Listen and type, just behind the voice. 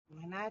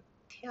Can I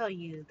tell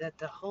you that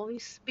the Holy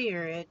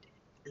Spirit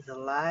is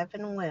alive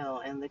and well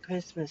in the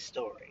Christmas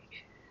story?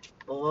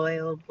 Boy,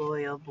 oh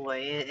boy, oh boy.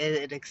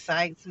 It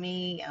excites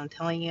me. I'm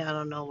telling you, I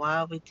don't know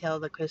why we tell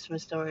the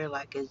Christmas story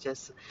like it's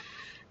just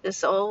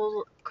this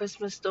old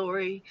Christmas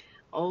story,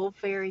 old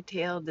fairy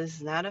tale. This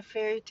is not a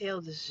fairy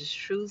tale. This is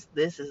truth.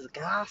 This is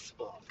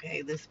gospel.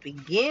 Okay, this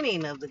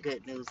beginning of the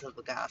good news of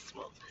the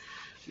gospel.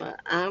 But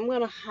I'm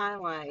going to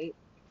highlight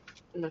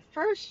in the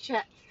first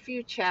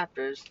few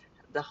chapters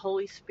the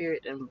Holy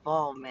Spirit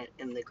involvement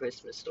in the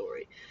Christmas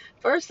story.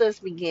 First,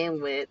 let's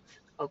begin with,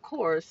 of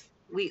course,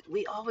 we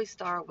always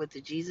start with the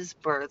Jesus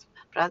birth,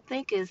 but I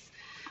think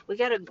we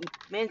got to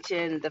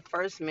mention the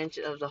first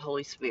mention of the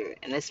Holy Spirit,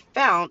 and it's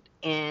found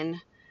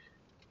in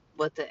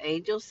what the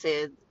angel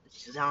said,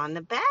 John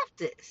the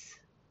Baptist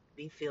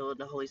be filled with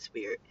the Holy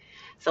Spirit.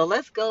 So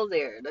let's go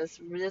there.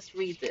 Let's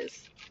read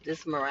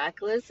this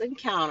miraculous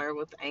encounter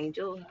with the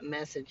angel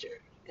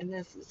messenger. And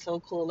this is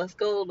so cool. Let's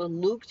go to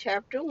Luke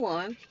chapter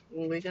 1.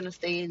 And we're going to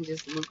stay in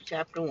just Luke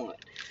chapter 1.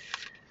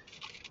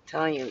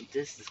 Telling you,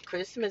 this is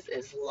Christmas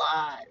is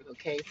live.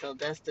 Okay, so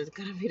that's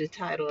going to be the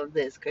title of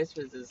this.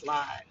 Christmas is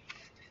live.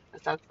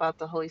 Let's talk about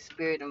the Holy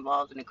Spirit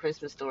involved in the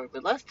Christmas story.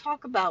 But let's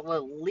talk about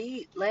what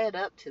led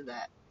up to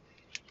that.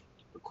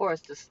 Of course,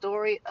 the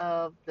story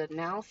of the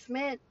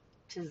announcement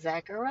to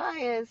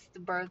Zacharias, the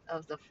birth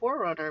of the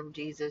forerunner of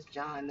Jesus,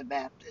 John the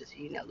Baptist.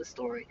 You know the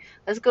story.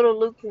 Let's go to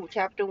Luke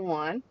chapter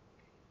 1.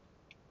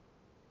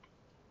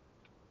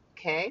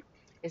 Okay.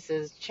 It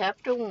says,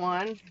 chapter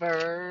 1,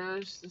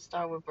 let's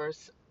start with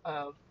verse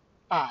 5.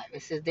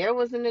 It says, there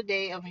was in the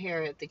day of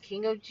Herod, the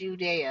king of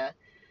Judea,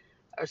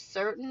 a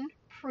certain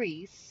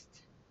priest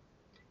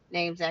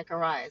named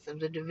Zacharias of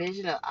the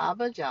division of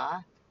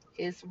Abijah.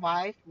 His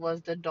wife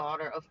was the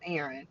daughter of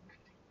Aaron,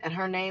 and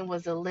her name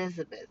was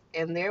Elizabeth,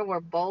 and they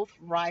were both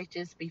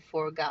righteous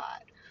before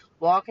God,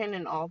 walking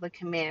in all the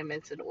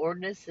commandments and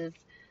ordinances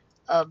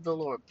of the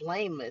Lord,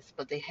 blameless.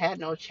 But they had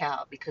no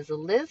child, because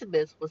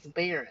Elizabeth was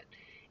barren,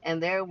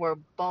 and they were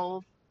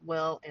both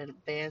well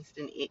advanced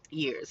in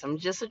years. I'm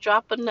just a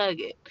drop of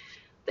nugget.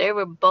 They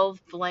were both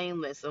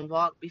blameless and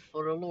walked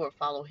before the Lord,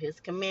 follow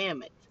his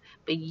commandments,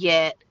 but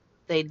yet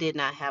they did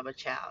not have a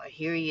child.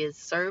 Here he is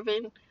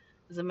serving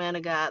as a man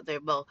of God.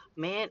 They're both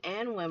man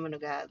and women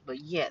of God, but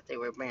yet they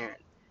were barren.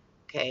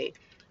 Okay.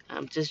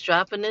 I'm just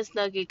dropping this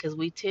nugget because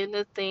we tend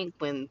to think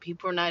when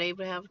people are not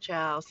able to have a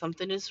child,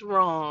 something is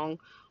wrong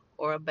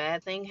or a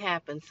bad thing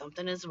happens,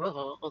 something is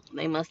wrong.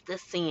 They must have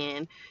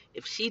sinned.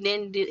 If he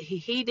didn't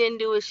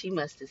do it, she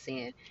must have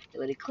sinned.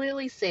 But it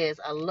clearly says,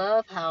 I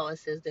love how it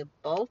says that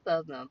both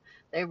of them,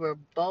 they were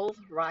both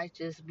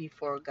righteous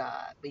before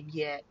God, but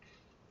yet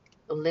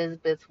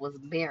Elizabeth was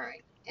barren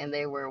and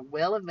they were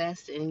well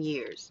advanced in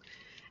years.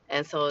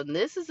 And so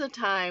this is a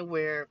time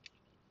where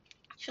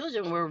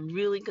children were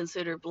really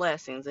considered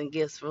blessings and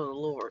gifts from the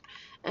Lord.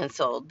 And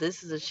so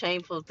this is a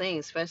shameful thing,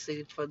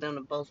 especially for them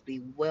to both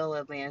be well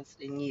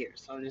advanced in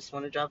years. So I just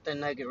want to drop that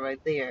nugget right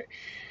there.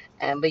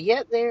 And but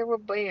yet they were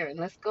barren.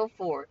 Let's go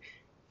forward.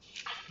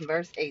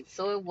 Verse 8.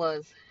 So it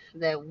was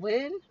that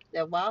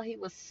while he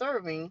was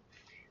serving,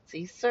 so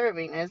he's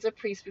serving as a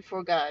priest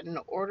before God in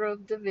the order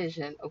of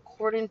division,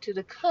 according to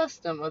the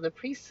custom of the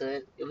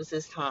priesthood, it was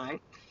his time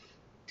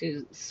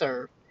to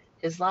serve.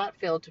 His lot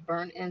fell to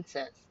burn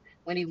incense.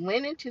 When he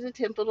went into the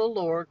temple of the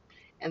Lord,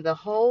 and the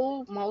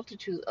whole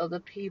multitude of the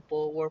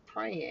people were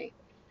praying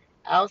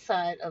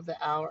outside of the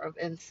hour of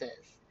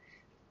incense,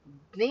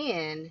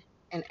 then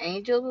an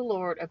angel of the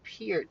Lord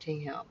appeared to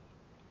him,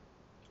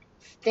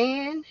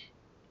 stand,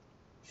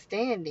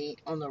 standing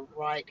on the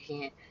right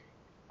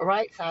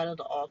side of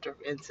the altar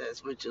of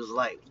incense, which is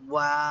like,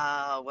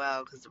 wow,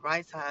 wow, because the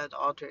right side of the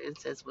altar of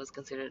incense was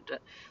considered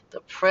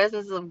the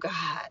presence of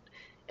God.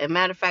 And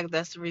matter of fact,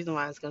 that's the reason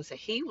why I was going to say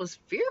he was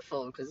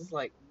fearful, because it's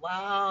like,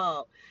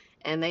 wow.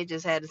 And they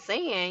just had a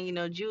saying,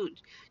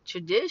 Jude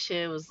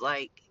tradition was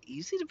like,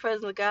 you see the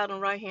presence of God on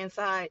the right hand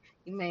side,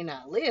 you may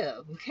not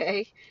live,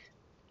 okay?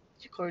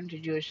 According to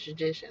Jewish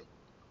tradition.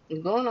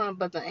 And going on,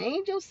 but the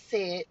angel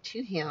said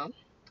to him,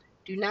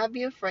 do not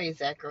be afraid,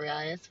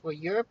 Zacharias, for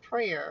your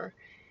prayer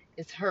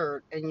is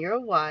heard, and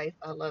your wife,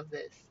 I love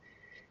this,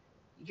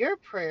 your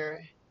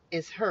prayer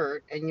is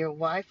heard, and your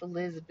wife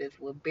Elizabeth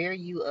will bear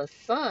you a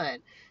son,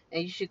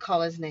 and you should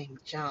call his name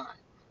John.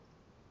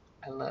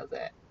 I love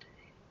that.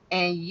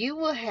 And you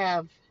will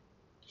have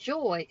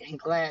joy and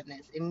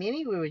gladness, and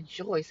many will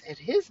rejoice at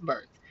his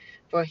birth,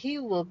 for he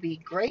will be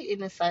great in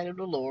the sight of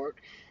the Lord,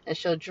 and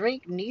shall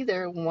drink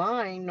neither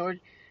wine nor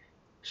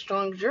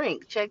strong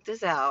drink. Check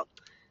this out.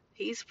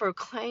 He's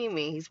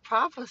proclaiming, he's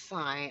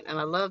prophesying, and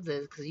I love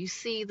this because you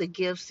see the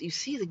gifts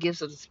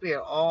of the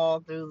Spirit all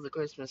through the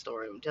Christmas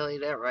story. I'm telling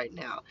you that right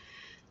now.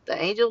 The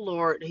angel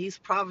Lord, he's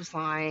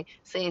prophesying,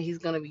 saying he's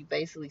going to be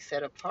basically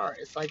set apart.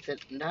 It's like the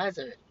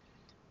Nazareth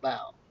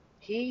vow.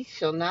 He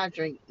shall not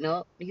drink,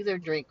 no, neither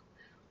drink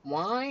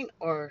wine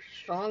or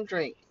strong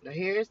drink. Now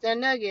here's that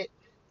nugget.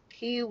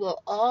 He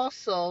will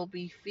also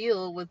be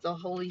filled with the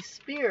Holy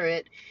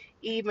Spirit,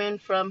 even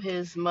from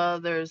his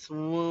mother's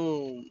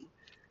womb.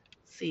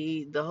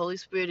 See, the Holy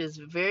Spirit is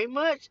very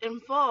much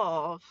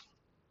involved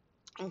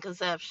in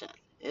conception.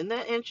 Isn't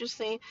that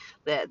interesting?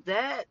 That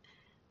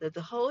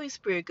the Holy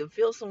Spirit could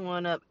fill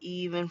someone up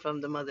even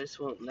from the mother's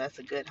womb. That's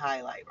a good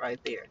highlight right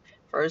there.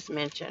 First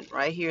mentioned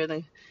right here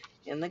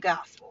in the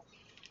gospel.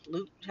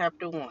 Luke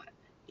chapter 1.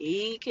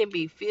 He can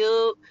be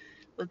filled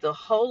with the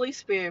Holy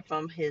Spirit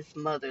from his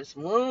mother's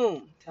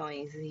womb. Telling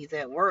you he's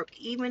at work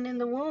even in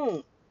the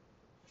womb.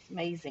 It's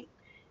amazing.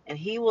 And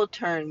he will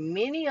turn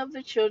many of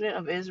the children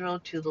of Israel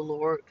to the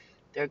Lord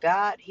their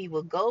God. He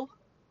will go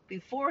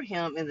before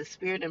him in the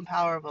spirit and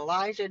power of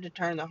Elijah to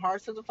turn the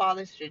hearts of the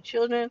fathers to the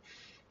children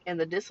and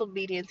the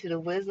disobedient to the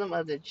wisdom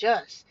of the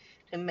just,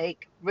 to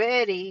make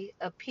ready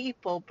a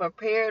people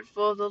prepared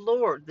for the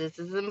Lord. This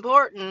is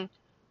important.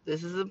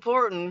 This is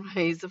important.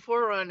 He's the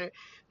forerunner.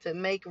 To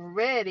make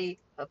ready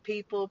a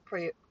people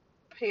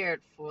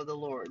prepared for the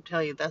Lord. I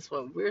tell you, that's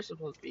what we're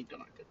supposed to be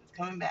doing because it's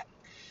coming back.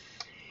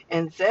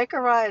 And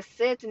Zechariah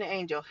said to the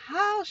angel,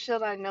 how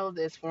shall I know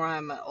this? For I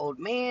am an old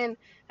man,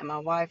 and my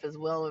wife is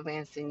well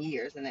advanced in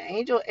years. And the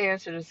angel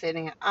answered and said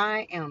to him,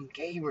 I am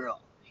Gabriel.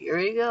 Here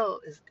you go.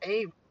 It's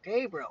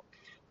Gabriel,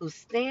 who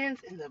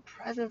stands in the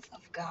presence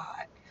of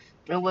God,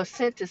 and was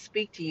sent to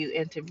speak to you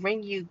and to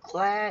bring you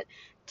glad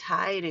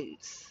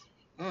tidings.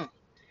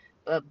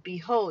 But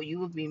behold, you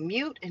will be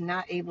mute and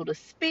not able to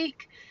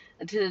speak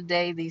until the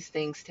day these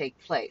things take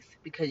place,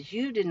 because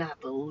you did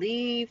not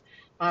believe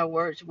my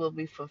words will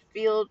be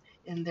fulfilled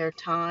in their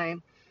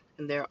time,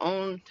 in their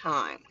own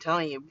time. I'm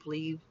telling you,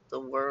 believe the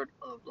word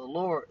of the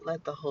Lord.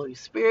 Let the Holy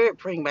Spirit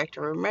bring back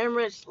to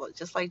remembrance,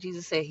 just like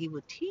Jesus said, he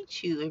would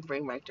teach you and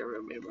bring back to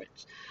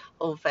remembrance.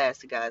 Hold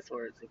fast to God's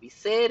words. If he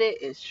said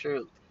it, it's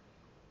true.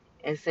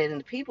 And said, and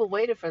the people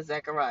waited for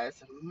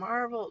Zacharias and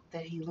marveled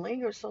that he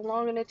lingered so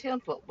long in the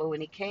temple. But when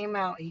he came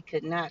out, he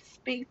could not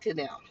speak to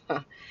them.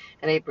 And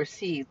they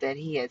perceived that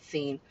he had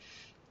seen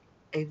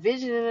a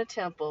vision in the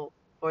temple,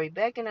 for he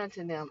beckoned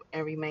unto them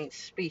and remained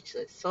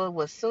speechless. So it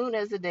was soon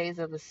as the days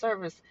of his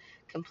service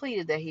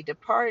completed that he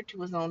departed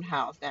to his own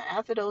house. Now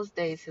after those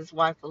days, his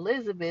wife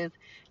Elizabeth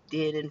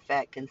did in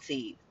fact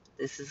conceive.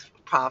 This is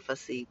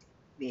prophecy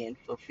being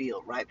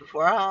fulfilled right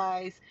before our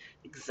eyes,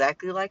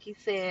 exactly like he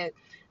said.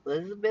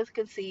 Elizabeth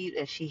conceived,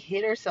 and she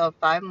hid herself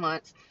 5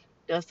 months.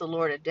 Thus the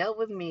Lord had dealt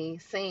with me,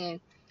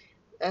 saying,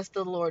 thus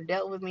the Lord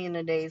dealt with me in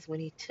the days when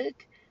he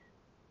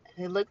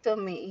looked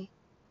on me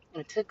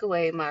and took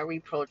away my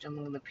reproach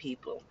among the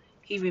people.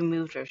 He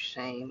removed her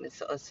shame.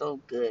 It's so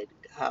good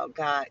how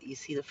God, you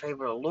see the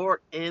favor of the Lord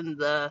in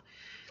the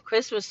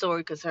Christmas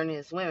story concerning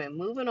his women.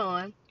 Moving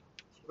on,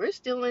 we're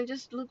still in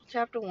just Luke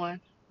chapter 1,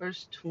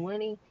 verse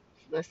 20.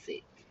 Let's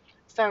see.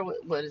 Start with,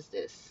 what is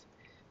this?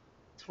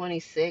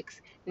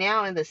 26.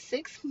 Now in the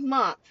 6th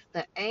month,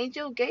 the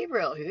angel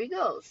Gabriel, here he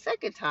goes,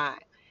 second time,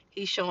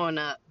 he's showing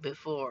up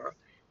before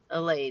a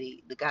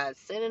lady. The God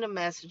sending a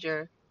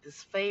messenger.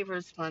 This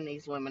favors upon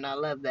these women. I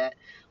love that.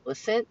 Was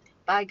sent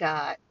by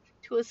God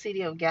to a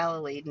city of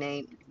Galilee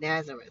named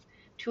Nazareth,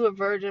 to a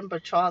virgin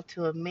betrothed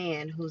to a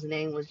man whose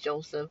name was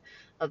Joseph,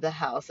 of the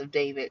house of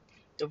David.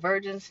 The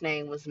virgin's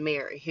name was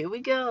Mary. Here we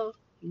go.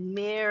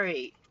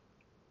 Mary,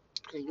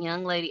 a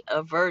young lady,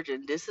 a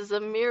virgin. This is a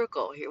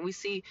miracle. Here we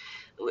see,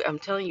 I'm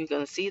telling you, you're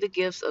going to see the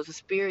gifts of the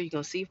Spirit. You're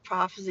going to see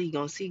prophecy. You're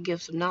going to see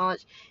gifts of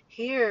knowledge.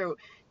 Here,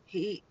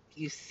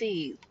 you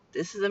see,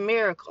 this is a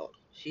miracle.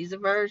 She's a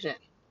virgin,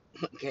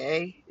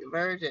 okay? A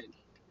virgin.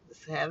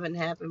 This haven't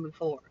happened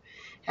before.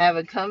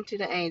 Having come to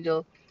the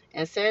angel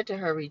and said to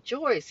her,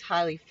 rejoice,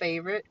 highly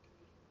favored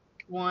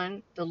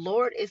one, the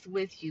Lord is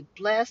with you.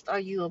 Blessed are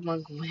you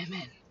among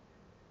women.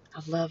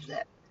 I love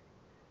that.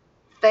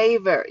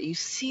 Favor. You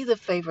see the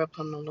favor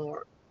upon the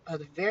Lord by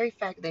the very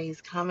fact that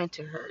he's coming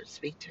to her,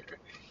 speak to her.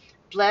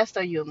 Blessed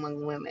are you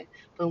among women.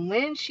 But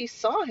when she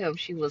saw him,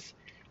 she was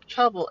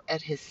troubled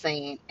at his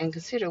saying, and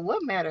considered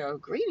what manner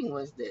of greeting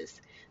was this.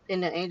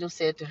 Then the angel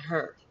said to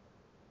her,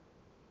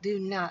 do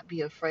not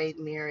be afraid,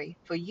 Mary,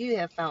 for you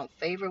have found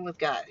favor with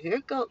God. Here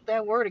goes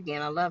that word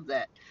again. I love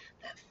that.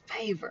 That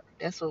favor.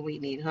 That's what we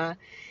need, huh?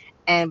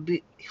 And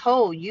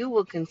behold, you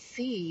will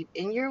conceive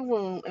in your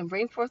womb and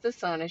bring forth a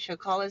son, and shall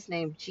call his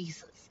name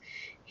Jesus.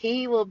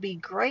 He will be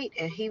great,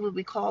 and he will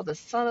be called the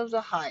Son of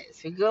the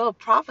Highest. You go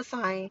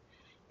prophesying,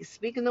 he's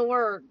speaking the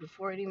word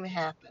before it even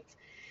happens.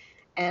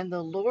 And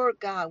the Lord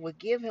God will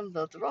give him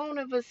the throne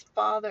of his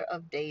father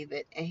of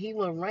David, and he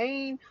will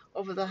reign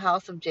over the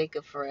house of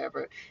Jacob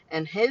forever,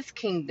 and his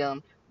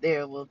kingdom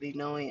there will be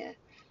no end.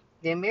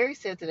 Then Mary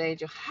said to the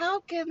angel,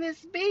 how can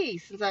this be,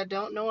 since I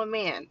don't know a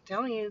man? I'm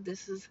telling you,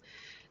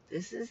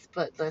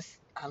 but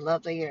I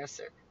love the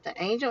answer. The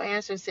angel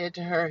answered and said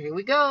to her, here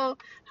we go.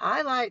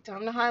 Time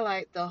to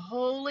highlight. The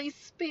Holy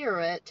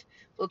Spirit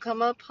will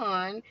come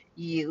upon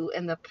you,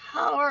 and the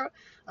power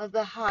of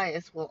the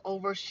highest will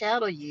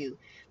overshadow you.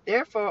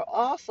 Therefore,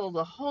 also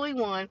the Holy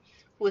One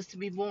who is to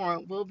be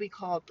born will be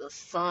called the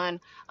Son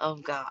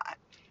of God.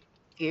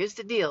 Here's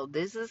the deal.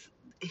 This is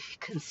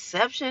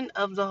conception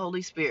of the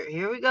Holy Spirit.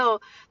 Here we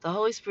go. The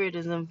Holy Spirit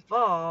is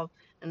involved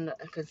in the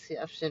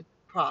conception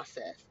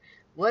process.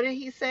 What did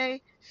he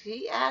say?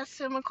 She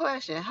asked him a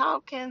question. How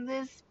can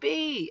this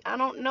be? I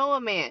don't know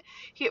a man.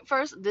 Here,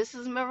 first, this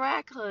is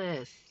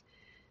miraculous.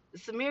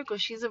 It's a miracle.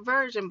 She's a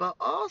virgin, but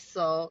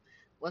also,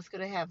 what's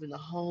going to happen? The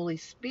Holy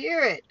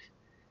Spirit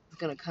is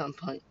going to come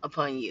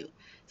upon you.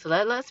 So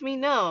that lets me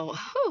know.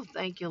 Oh,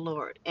 thank you,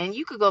 Lord. And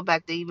you could go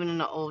back to even in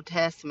the Old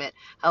Testament,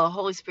 how the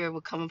Holy Spirit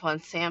would come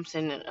upon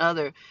Samson and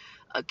other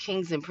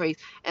kings and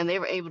priests, and they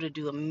were able to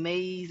do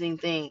amazing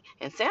things.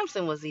 And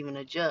Samson was even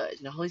a judge.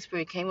 And the Holy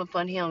Spirit came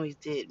upon him. He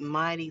did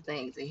mighty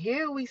things. And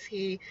here we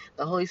see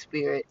the Holy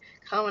Spirit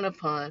coming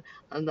upon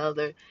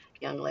another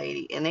young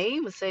lady. And they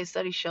even say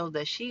studies showed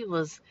that she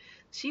was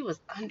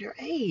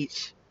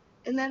underage.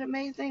 Isn't that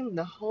amazing?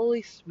 The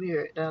Holy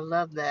Spirit. I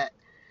love that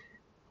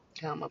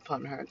come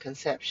upon her in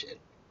conception.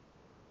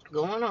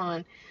 Going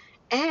on.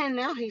 And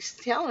now he's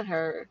telling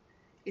her,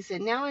 he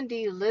said, now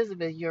indeed,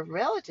 Elizabeth, your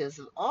relatives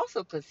have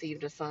also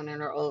conceived a son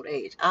in her old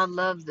age. I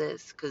love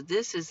this because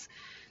this is,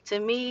 to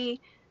me,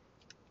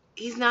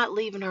 he's not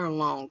leaving her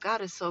alone.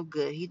 God is so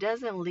good. He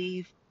doesn't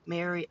leave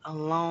Mary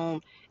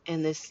alone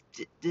in this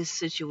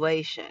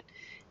situation.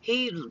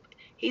 He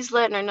he's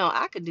letting her know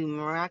I could do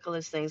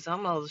miraculous things. So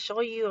I'm gonna show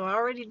you I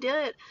already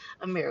did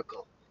a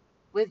miracle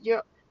with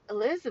your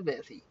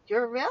Elizabeth,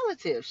 your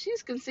relative.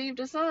 She's conceived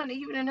a son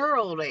even in her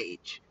old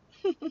age.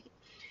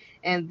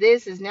 And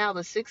this is now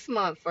the 6th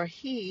month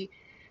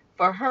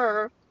for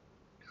her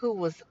who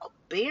was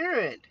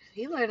barren.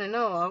 He let her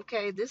know,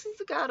 okay, this is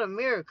the God of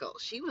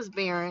miracles. She was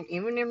barren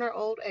even in her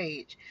old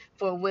age.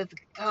 For with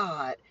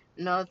God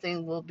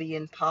nothing will be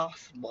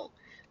impossible.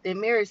 Then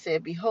Mary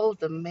said, behold,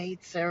 the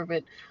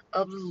maidservant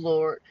of the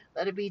Lord,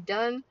 let it be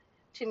done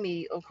to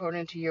me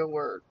according to your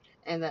word.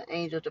 And the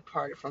angel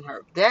departed from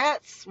her.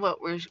 That's what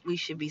we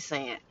should be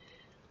saying.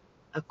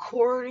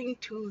 According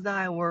to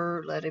thy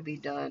word, let it be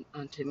done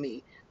unto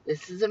me.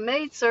 This is a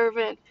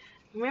maidservant.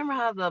 Remember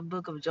how the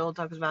book of Joel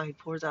talks about he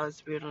pours out his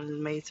spirit on his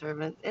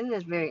maidservant? Isn't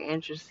it very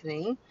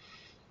interesting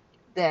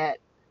that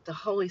the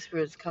Holy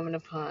Spirit is coming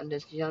upon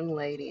this young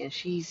lady and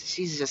she's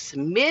just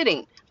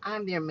submitting.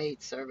 I'm their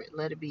maidservant.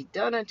 Let it be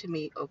done unto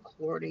me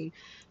according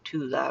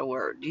to thy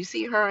word. Do you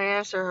see her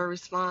answer, her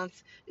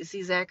response? You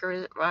see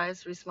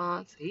Zachariah's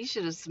response? He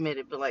should have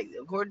submitted, but like,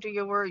 according to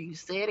your word, you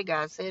said it,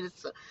 God said it,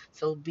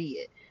 so be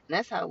it. And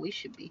that's how we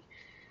should be.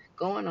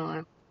 Going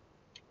on.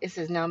 It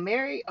says, now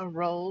Mary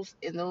arose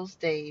in those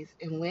days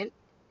and went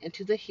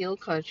into the hill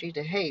country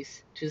to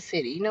haste to the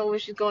city. You know where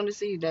she's going to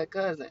see? That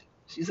cousin.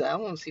 She said, I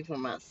want to see for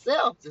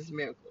myself this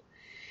miracle.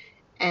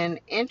 And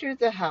entered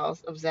the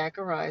house of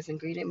Zacharias and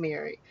greeted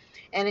Mary.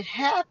 And it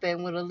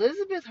happened when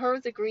Elizabeth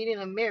heard the greeting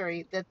of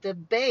Mary that the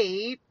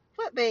babe,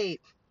 what babe?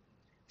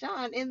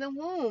 John in the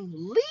womb,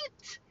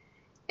 leaped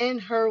in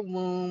her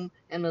womb.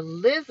 And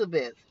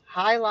Elizabeth,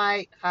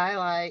 highlight,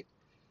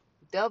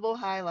 double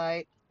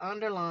highlight,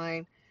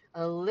 underline,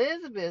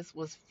 Elizabeth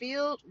was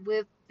filled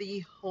with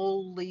the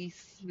Holy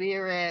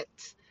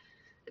Spirit.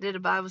 I did a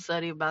Bible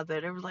study about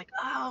that. They were like,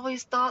 I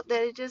always thought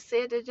that it just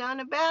said that John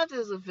the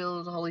Baptist was filled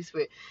with the Holy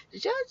Spirit.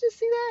 Did y'all just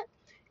see that?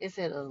 It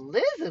said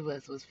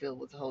Elizabeth was filled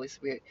with the Holy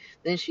Spirit.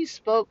 Then she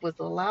spoke with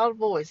a loud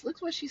voice.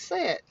 Look what she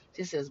said.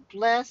 She says,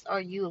 blessed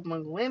are you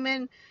among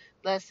women.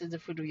 Blessed is the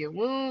fruit of your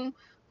womb.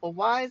 For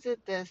why is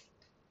it that's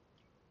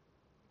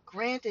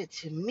granted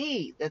to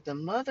me that the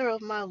mother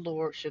of my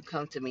Lord should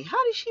come to me?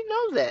 How did she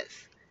know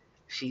this?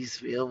 She's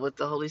filled with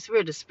the Holy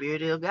Spirit. The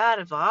Spirit of God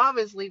has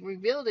obviously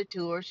revealed it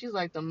to her. She's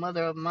like, the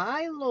mother of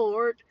my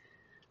Lord,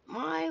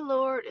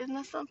 isn't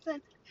that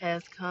something?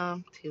 Has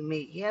come to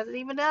me. He hasn't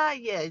even died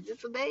yet. He's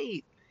just a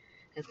babe.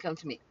 Has come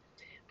to me.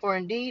 For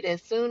indeed,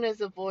 as soon as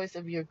the voice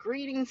of your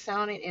greeting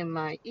sounded in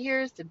my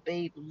ears, the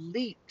babe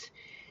leaped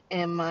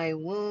in my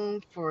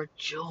womb for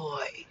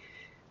joy.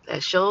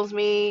 That shows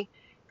me,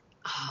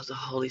 oh, the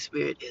Holy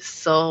Spirit is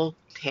so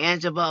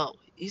tangible.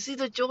 You see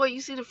the joy?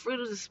 You see the fruit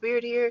of the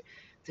Spirit here?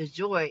 The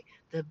joy.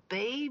 The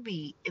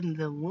baby in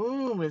the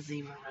womb is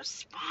even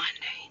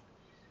responding.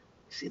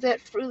 See that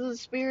fruit of the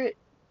Spirit?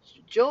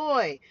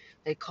 Joy.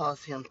 They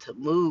cause him to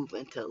move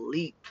and to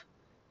leap.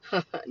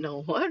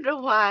 No wonder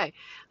why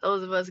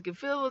those of us get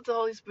filled with the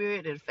Holy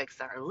Spirit. It affects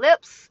our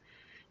lips,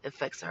 it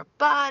affects our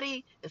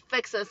body, it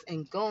affects us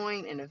in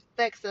going, and it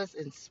affects us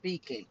in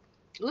speaking.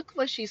 Look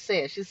what she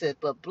said. She said,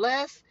 but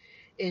blessed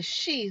is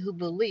she who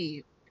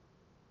believes,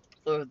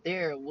 for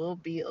there will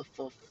be a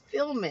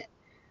fulfillment.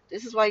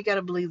 This is why you got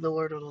to believe the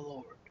word of the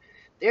Lord.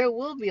 There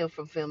will be a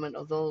fulfillment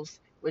of those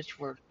which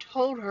were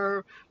told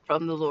her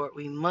from the Lord.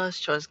 We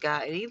must trust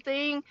God.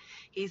 Anything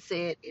he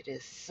said, it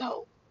is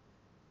so.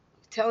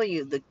 I'm telling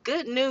you, the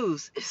good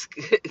news is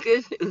good.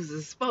 Good news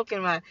is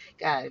spoken by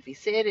God. If he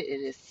said it, it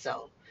is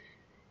so.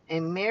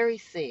 And Mary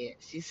said,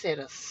 she said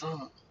a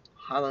song.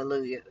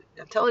 Hallelujah.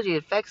 I told you,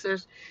 it affects her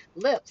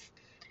lips.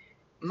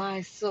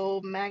 My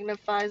soul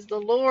magnifies the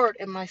Lord,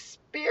 and my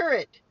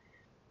spirit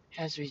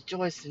has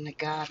rejoiced in the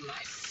God,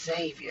 my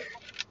Savior.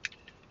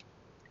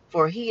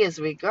 For he has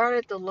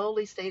regarded the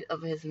lowly state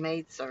of his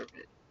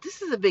maidservant.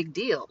 This is a big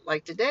deal.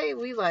 Like today,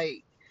 we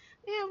like,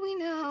 yeah, we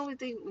know we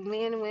think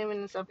men and women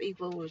and stuff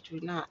equal, which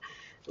we're not.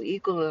 We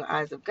equal in the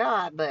eyes of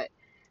God, but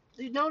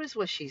You notice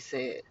what she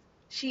said.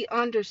 She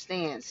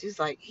understands. She's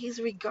like,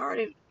 he's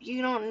regarded,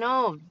 you don't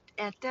know.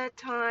 At that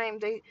time,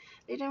 they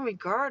didn't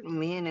regard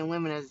men and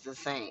women as the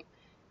same.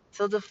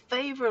 So the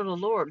favor of the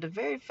Lord, the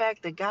very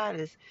fact that God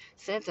has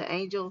sent an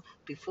angel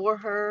before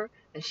her,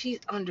 and she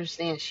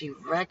understands, she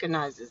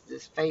recognizes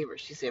this favor.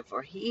 She said,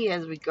 for he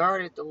has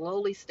regarded the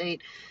lowly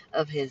state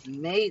of his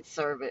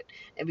maidservant,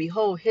 and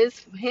behold,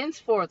 his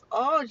henceforth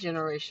all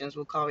generations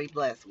will call me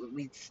blessed.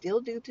 We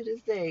still do to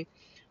this day,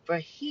 for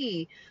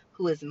he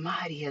who is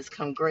mighty has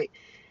come great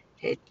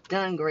had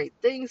done great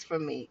things for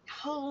me.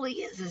 Holy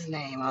is his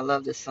name. I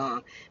love this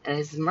song. And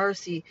his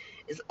mercy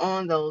is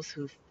on those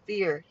who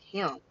fear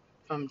him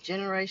from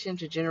generation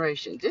to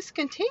generation. This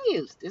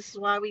continues. This is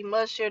why we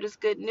must share this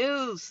good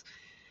news.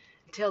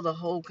 Tell the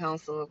whole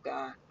counsel of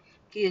God.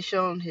 He has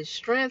shown his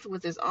strength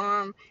with his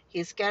arm. He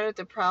has scattered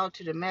the proud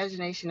to the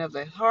imagination of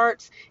their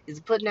hearts. He has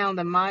put down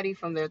the mighty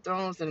from their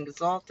thrones and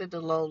exalted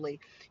the lowly.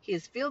 He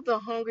has filled the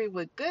hungry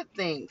with good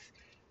things,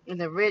 and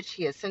the rich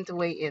he has sent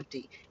away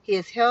empty. He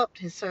has helped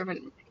his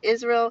servant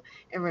Israel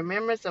in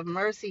remembrance of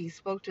mercy. He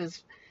spoke to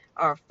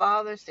our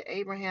fathers, to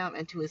Abraham,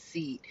 and to his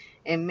seed.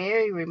 And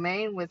Mary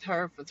remained with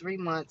her for 3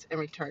 months and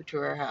returned to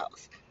her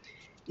house.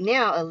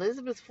 Now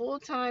Elizabeth's full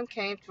time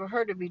came for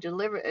her to be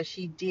delivered, as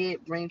she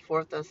did bring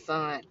forth a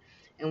son.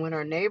 And when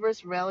her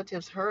neighbors'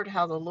 relatives heard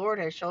how the Lord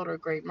had showed her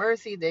great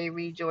mercy, they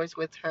rejoiced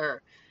with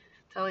her,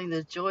 telling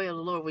the joy of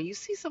the Lord. When you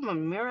see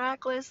something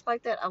miraculous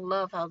like that, I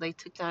love how they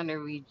took time to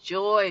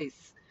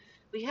rejoice.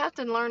 We have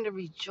to learn to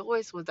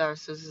rejoice with our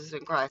sisters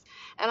in Christ.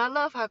 And I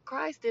love how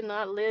Christ did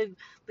not leave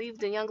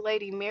the young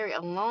lady Mary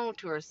alone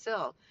to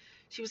herself.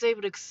 She was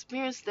able to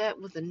experience that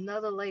with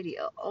another lady,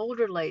 an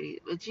older lady.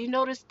 Did you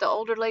notice the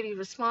older lady's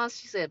response?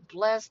 She said,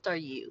 blessed are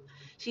you.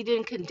 She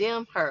didn't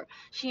condemn her.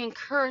 She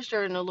encouraged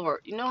her in the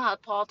Lord. You know how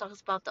Paul talks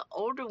about the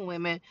older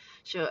women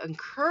should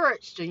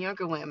encourage the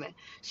younger women.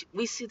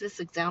 We see this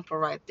example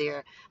right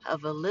there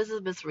of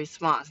Elizabeth's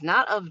response,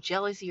 not of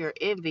jealousy or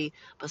envy,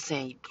 but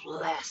saying,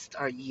 blessed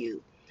are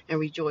you, and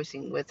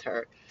rejoicing with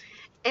her.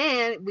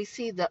 And we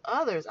see the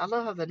others. I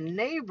love how the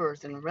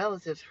neighbors and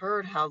relatives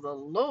heard how the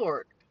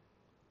Lord,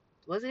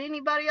 wasn't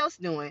anybody else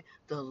doing,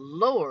 the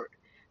Lord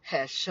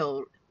has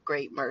showed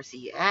great mercy.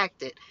 He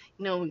acted.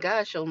 You know, when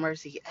God showed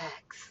mercy, he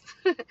acts.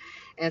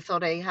 And so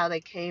how they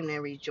came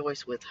and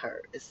rejoiced with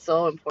her. It's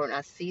so important.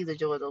 I see the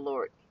joy of the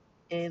Lord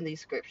in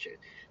these scriptures.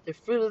 The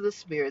fruit of the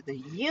Spirit, the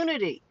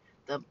unity,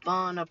 the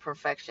bond of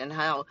perfection.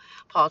 How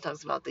Paul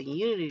talks about the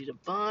unity, the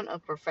bond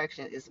of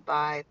perfection is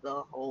by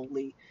the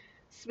Holy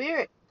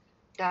Spirit.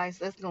 Guys,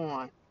 let's go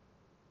on.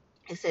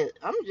 It said,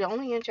 I'm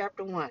only in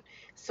chapter 1.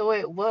 So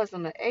it was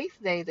on the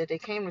 8th day that they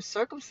came to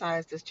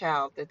circumcise this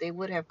child, that they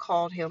would have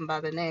called him by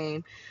the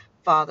name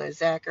Father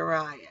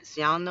Zacharias.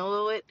 Y'all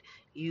know it.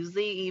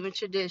 Usually, even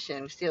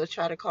tradition, we still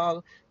try to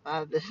call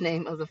by the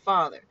name of the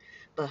father.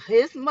 But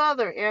his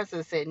mother answered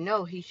and said,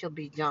 no, he shall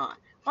be John.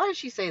 Why did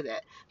she say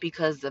that?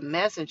 Because the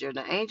messenger,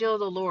 the angel of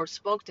the Lord,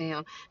 spoke to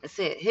him and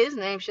said, his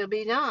name shall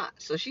be John.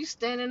 So she's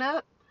standing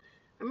up.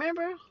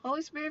 Remember,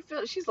 Holy Spirit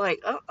filled. She's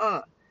like,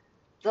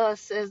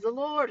 thus says the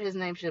Lord, his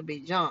name shall be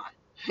John.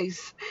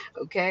 He's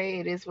okay,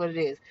 it is what it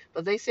is.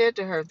 But they said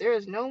to her, there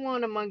is no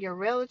one among your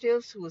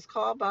relatives who is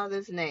called by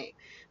this name.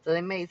 So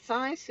they made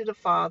signs to the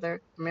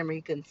father. Remember,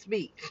 he couldn't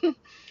speak.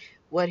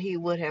 What he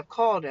would have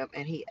called him.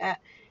 And he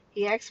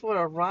asked for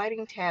a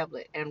writing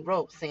tablet and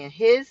wrote, saying,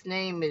 his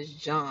name is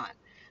John.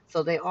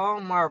 So they all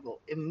marveled.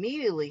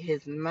 Immediately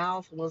his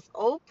mouth was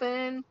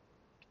open,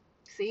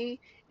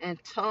 see,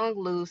 and tongue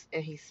loose,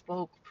 and he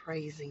spoke,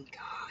 praising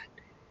God.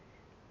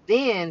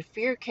 Then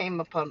fear came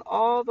upon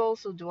all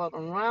those who dwelt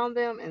around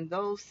them, and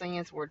those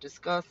sayings were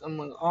discussed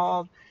among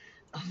all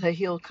of the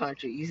hill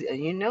country.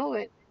 You know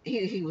it.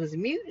 He was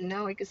mute, and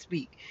now he could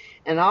speak.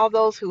 And all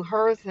those who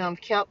heard them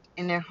kept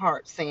in their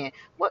hearts, saying,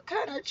 what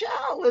kind of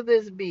child will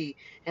this be?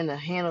 And the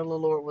hand of the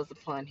Lord was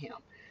upon him.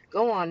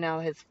 Go on now.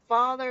 His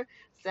father,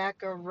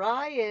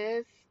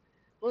 Zacharias,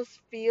 was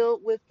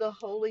filled with the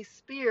Holy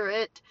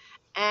Spirit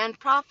and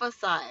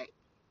prophesied.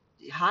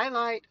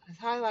 Highlight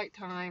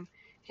time.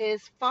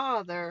 His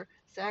father,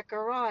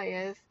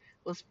 Zacharias,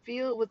 was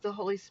filled with the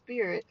Holy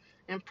Spirit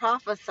and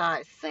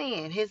prophesied,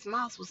 saying, his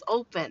mouth was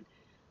open.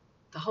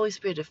 The Holy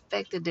Spirit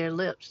affected their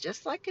lips,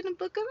 just like in the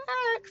book of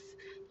Acts.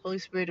 The Holy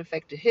Spirit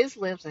affected his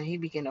lips, and he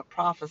began to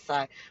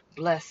prophesy,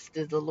 blessed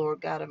is the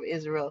Lord God of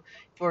Israel,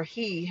 for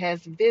he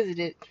has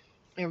visited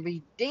and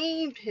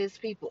redeemed his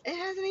people. It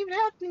hasn't even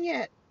happened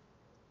yet.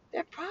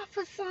 They're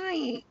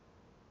prophesying.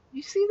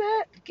 You see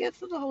that? The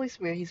gifts of the Holy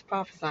Spirit, he's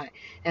prophesying,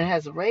 and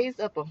has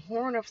raised up a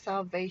horn of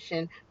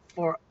salvation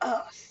for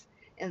us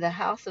in the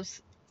house of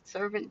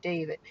servant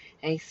David.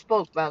 And he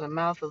spoke by the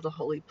mouth of the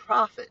holy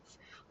prophets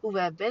who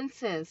have been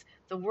since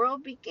the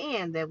world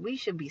began, that we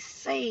should be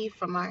saved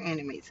from our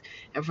enemies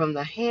and from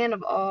the hand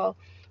of all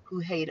who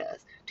hate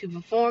us, to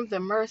perform the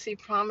mercy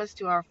promised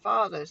to our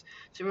fathers,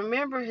 to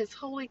remember his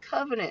holy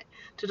covenant,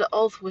 to the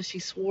oath which he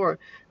swore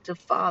to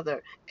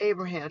father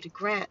Abraham, to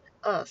grant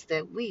us,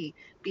 that we,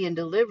 being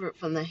delivered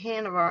from the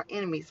hand of our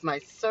enemies,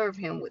 might serve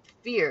him with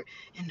fear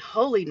and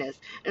holiness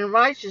and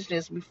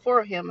righteousness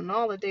before him in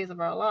all the days of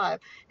our life.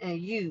 And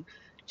you,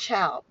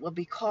 child, will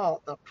be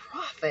called the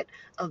prophet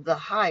of the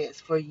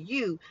highest, for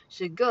you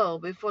should go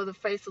before the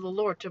face of the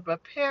Lord to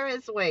prepare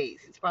his ways.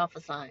 He's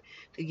prophesying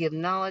to give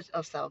knowledge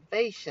of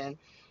salvation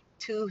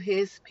to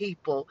his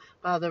people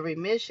by the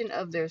remission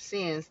of their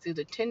sins through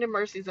the tender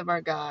mercies of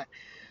our God,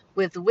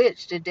 with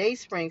which the day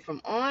spring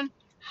from on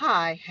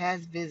high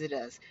has visited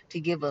us, to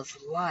give us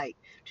light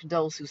to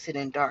those who sit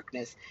in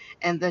darkness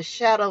and the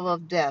shadow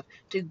of death,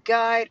 to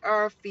guide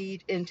our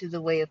feet into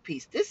the way of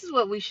peace. This is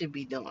what we should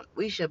be doing.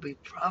 We should be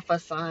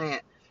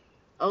prophesying.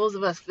 Those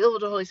of us filled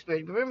with the Holy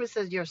Spirit. Remember, it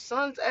says, your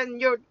sons and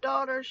your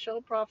daughters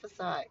shall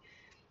prophesy.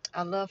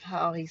 I love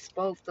how he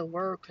spoke the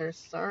word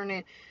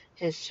concerning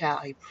his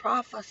child. He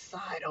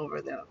prophesied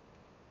over them.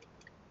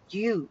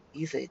 He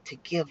said, to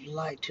give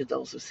light to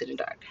those who sit in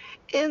dark.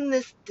 In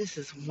this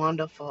is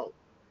wonderful.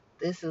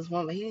 This is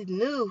one. He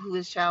knew who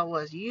his child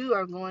was. You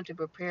are going to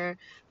prepare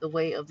the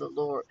way of the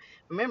Lord.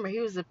 Remember,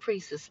 he was a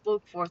priest that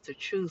spoke forth the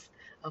truth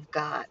of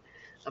God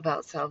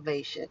about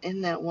salvation.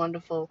 Isn't that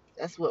wonderful?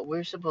 That's what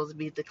we're supposed to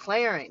be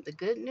declaring. The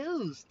good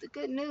news. The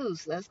good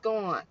news. Let's go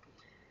on.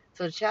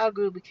 So the child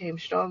grew, became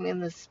strong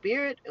in the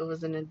spirit. It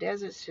was in the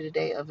desert to the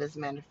day of his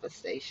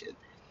manifestation.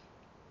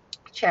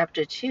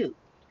 Chapter 2,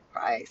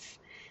 Christ.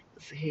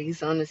 So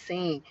he's on the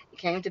scene. It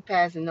came to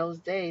pass in those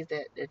days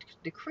that the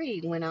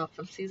decree went out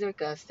from Caesar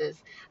Augustus.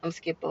 I'm going to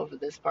skip over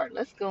this part.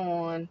 Let's go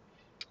on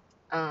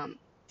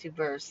to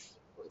verse,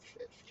 what's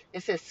this?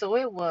 It says, so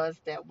it was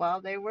that while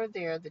they were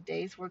there, the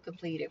days were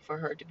completed for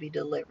her to be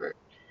delivered,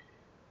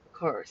 of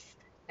course,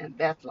 in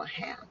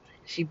Bethlehem.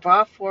 She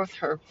brought forth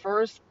her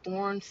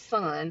firstborn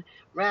son,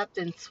 wrapped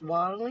in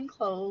swaddling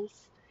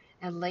clothes,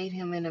 and laid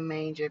him in a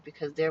manger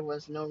because there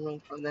was no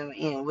room for them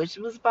in, which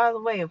was, by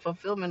the way, a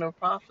fulfillment of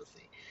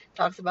prophecy.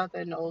 Talks about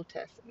that in the Old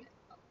Testament.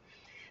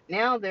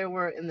 Now there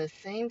were in the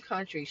same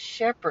country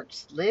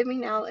shepherds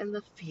living out in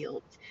the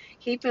fields,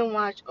 keeping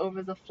watch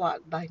over the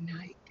flock by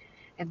night.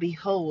 And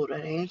behold,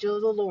 an angel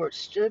of the Lord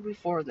stood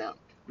before them,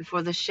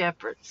 before the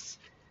shepherds.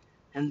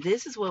 And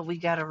this is what we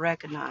got to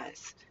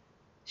recognize.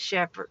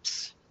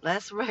 Shepherds,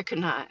 let's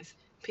recognize.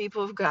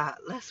 People of God,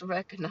 let's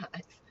recognize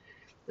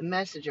the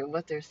messenger,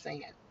 what they're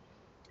saying.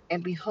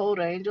 And behold,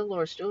 an angel of the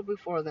Lord stood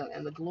before them,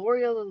 and the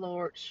glory of the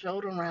Lord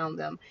shone around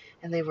them,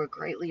 and they were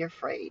greatly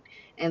afraid.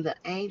 And the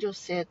angel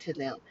said to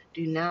them,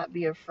 do not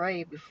be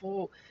afraid.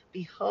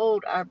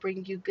 Behold, I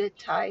bring you good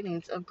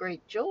tidings of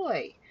great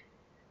joy,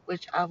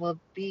 which I will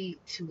be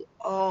to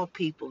all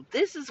people.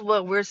 This is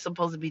what we're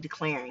supposed to be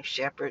declaring,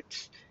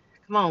 shepherds.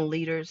 Come on,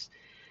 leaders.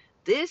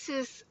 This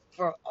is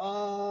for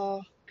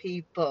all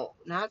people,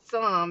 not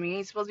some. You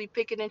ain't supposed to be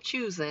picking and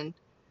choosing.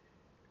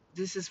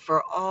 This is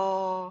for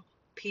all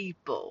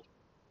people,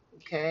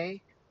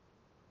 okay?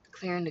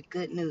 Declaring the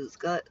good news,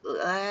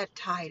 glad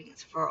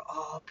tidings for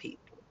all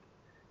people,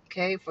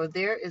 okay? For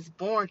there is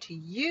born to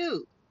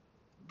you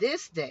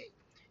this day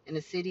in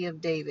the city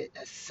of David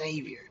a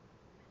Savior,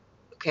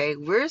 okay?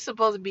 We're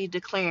supposed to be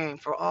declaring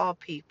for all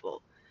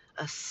people,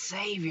 a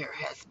Savior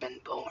has been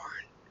born.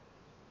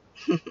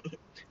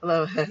 I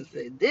love how I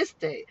said, this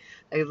day,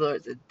 the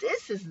Lord said,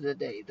 this is the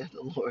day that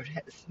the Lord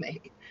has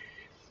made.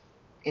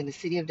 In the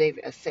city of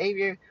David, a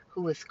Savior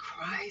who is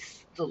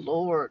Christ the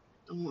Lord,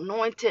 the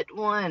anointed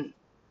one.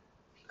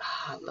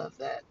 I love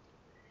that.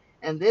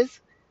 And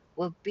this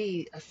will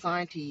be a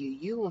sign to you.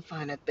 You will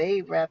find a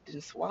babe wrapped in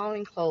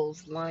swaddling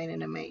clothes lying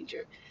in a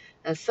manger.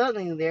 And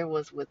suddenly there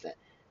was with the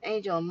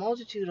angel a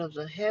multitude of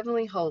the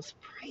heavenly hosts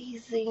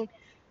praising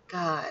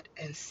God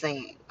and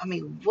saying, I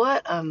mean,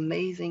 what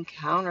amazing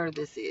counter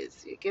this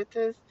is. You get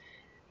this?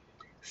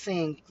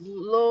 Saying,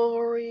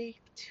 glory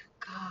to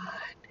God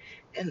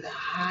in the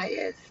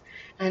highest,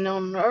 and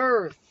on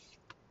earth,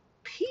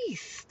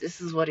 peace.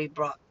 This is what he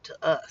brought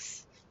to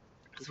us,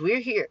 because we're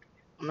here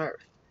on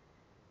earth.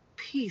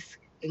 Peace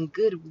and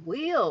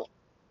goodwill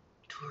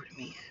toward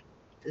men.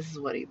 This is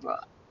what he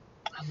brought.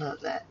 I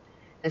love that.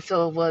 And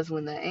so it was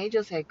when the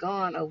angels had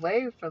gone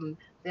away from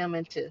them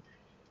into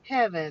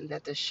heaven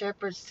that the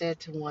shepherds said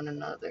to one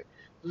another,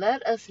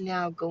 let us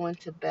now go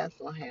into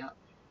Bethlehem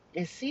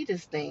and see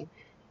this thing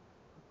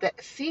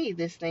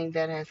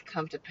that has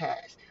come to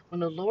pass,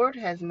 when the Lord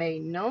has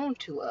made known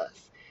to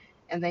us.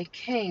 And they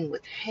came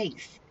with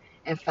haste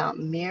and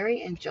found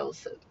Mary and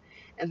Joseph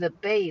and the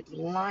babe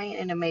lying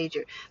in a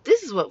manger.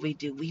 This is what we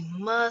do. We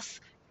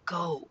must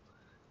go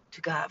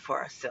to God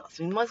for ourselves.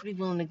 We must be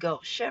willing to go.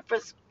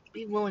 Shepherds,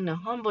 be willing to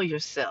humble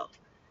yourself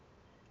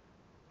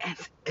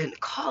and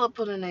call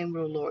upon the name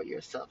of the Lord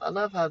yourself. I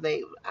love how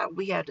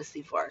we have to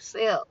see for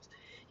ourselves.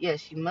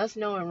 Yes, you must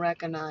know and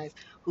recognize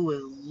who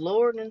is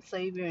Lord and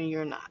Savior, and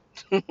you're not.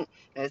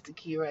 That's the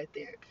key right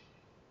there.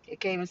 They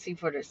came and see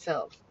for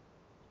themselves.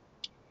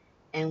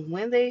 And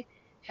when they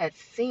had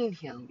seen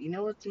him, you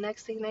know what the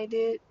next thing they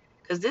did?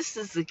 Because this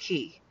is the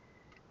key.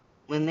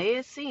 When they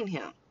had seen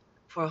him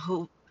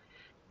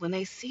when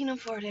they seen him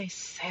for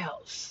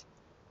themselves,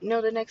 you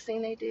know the next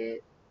thing they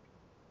did?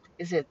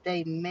 It said,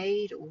 they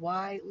made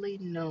widely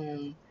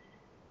known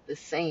the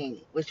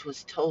saying which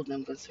was told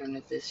them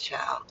concerning this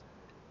child.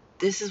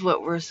 This is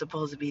what we're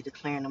supposed to be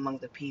declaring among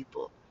the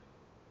people,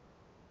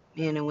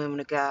 men and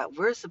women of God.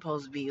 We're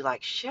supposed to be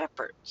like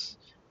shepherds.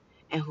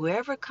 And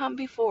whoever come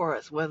before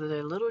us, whether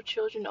they're little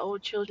children,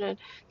 old children,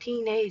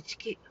 teenage,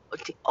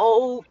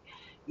 old,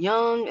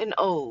 young and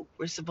old,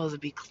 we're supposed to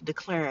be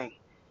declaring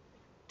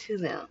to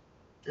them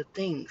the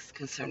things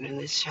concerning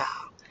this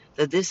child.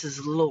 That this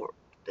is Lord.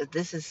 That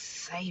this is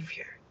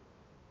Savior.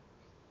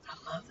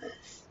 I love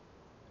this.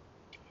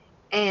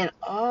 And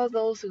all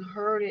those who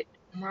heard it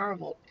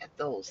marveled at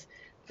those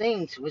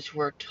things which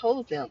were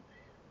told them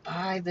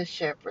by the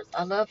shepherds.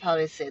 I love how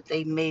they said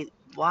they made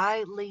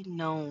widely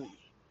known.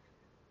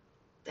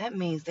 That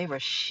means they were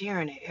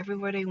sharing it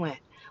everywhere they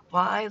went.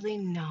 Widely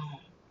known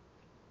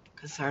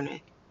concerning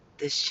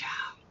this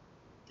child.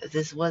 That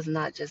this was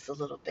not just a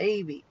little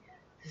baby.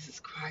 This is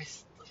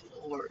Christ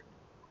the Lord.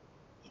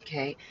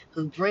 Okay?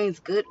 Who brings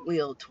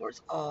goodwill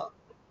towards all.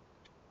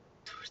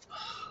 Towards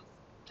all.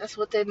 That's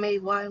what they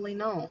made widely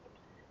known.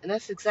 And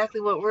that's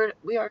exactly what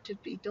we are to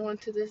be doing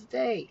to this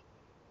day.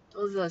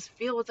 Those of us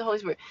filled with the Holy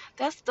Spirit.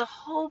 That's the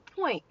whole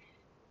point.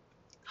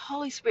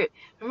 Holy Spirit.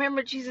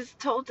 Remember, Jesus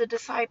told the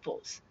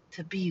disciples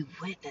to be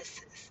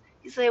witnesses.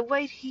 He said,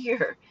 wait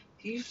here.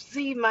 You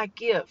see my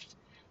gift.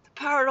 The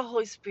power of the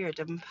Holy Spirit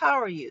to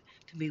empower you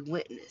to be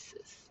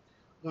witnesses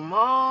from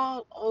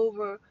all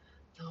over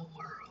the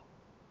world.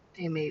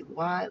 They made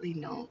widely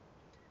known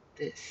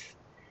this.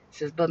 It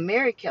says, but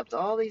Mary kept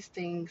all these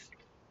things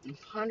and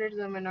pondered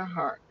them in her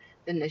heart.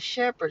 Then the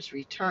shepherds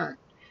returned,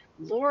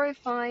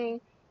 glorifying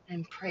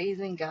and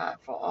praising God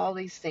for all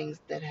these things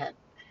that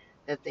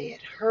they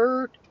had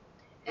heard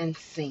and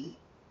seen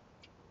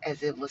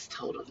as it was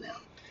told of them.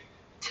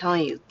 I'm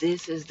telling you,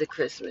 this is the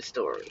Christmas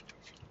story.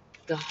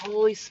 The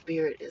Holy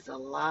Spirit is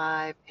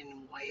alive and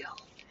well.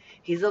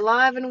 He's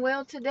alive and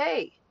well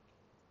today,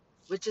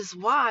 which is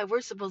why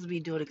we're supposed to be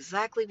doing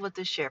exactly what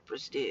the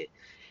shepherds did.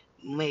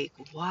 Make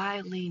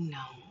widely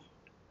known.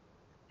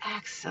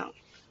 Ask Him.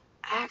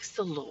 Ask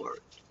the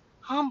Lord.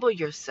 Humble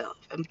yourself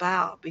and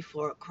bow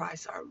before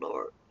Christ our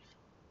Lord.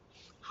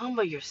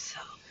 Humble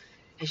yourself.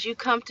 As you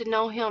come to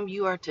know Him,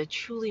 you are to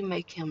truly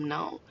make Him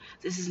known.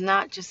 This is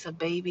not just a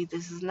baby.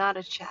 This is not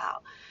a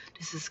child.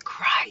 This is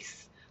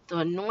Christ, the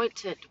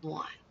anointed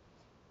one.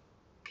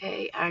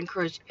 Okay? I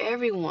encourage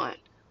everyone,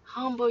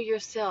 humble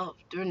yourself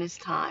during this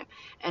time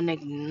and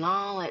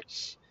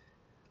acknowledge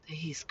that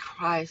He's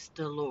Christ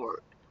the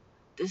Lord.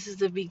 This is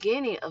the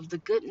beginning of the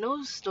good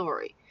news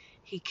story.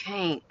 He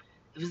came.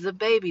 It was a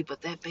baby,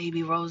 but that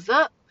baby rose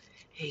up.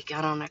 He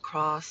got on the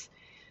cross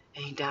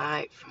and He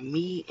died for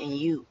me and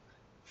you,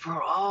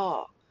 for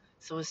all.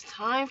 So it's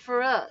time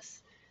for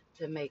us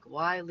to make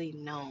widely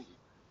known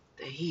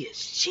that He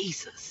is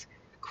Jesus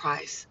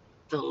Christ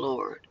the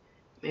Lord.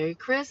 Merry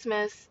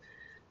Christmas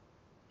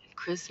and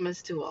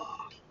Christmas to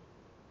all.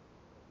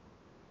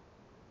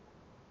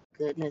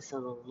 Goodness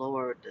of the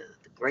Lord,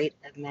 the great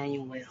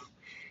Emmanuel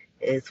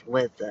is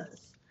with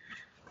us.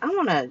 I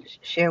want to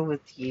share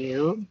with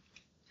you.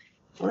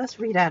 Let's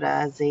read out of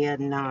Isaiah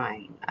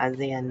 9.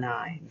 Isaiah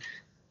 9.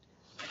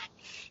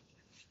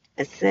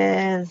 It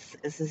says,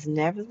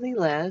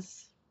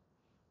 nevertheless,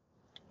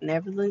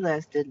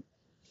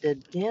 the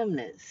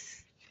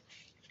dimness,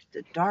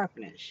 the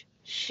darkness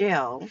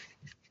shall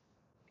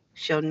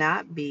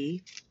not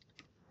be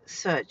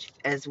such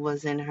as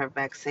was in her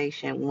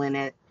vexation when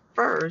at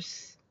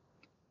first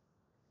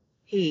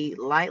He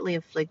lightly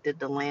afflicted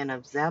the land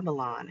of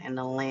Zebulun and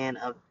the land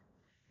of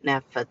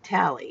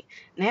Naphtali.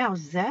 Now,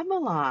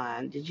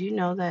 Zebulun, did you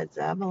know that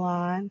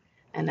Zebulun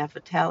and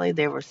Naphtali,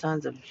 they were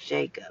sons of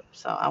Jacob?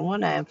 So I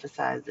want to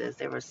emphasize this.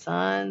 They were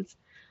sons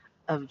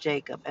of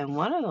Jacob, and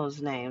one of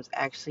those names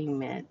actually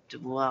meant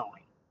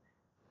dwelling.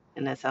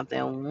 And that's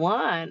something.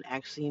 One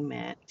actually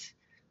meant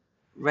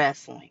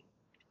wrestling,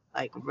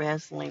 like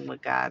wrestling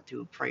with God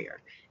through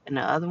prayer. And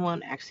the other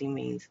one actually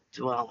means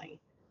dwelling,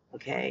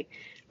 okay?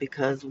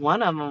 Because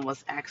one of them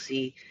was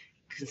actually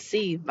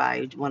conceived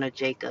by one of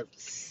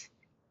Jacob's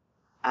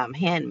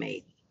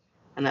handmaid,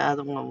 and the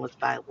other one was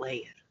by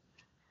Leah.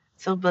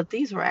 So, but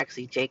these were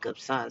actually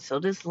Jacob's sons. So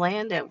this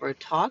land that we're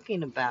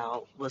talking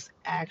about was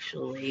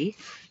actually,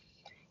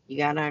 you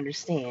got to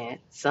understand,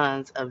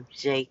 sons of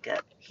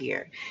Jacob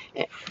here.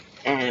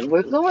 And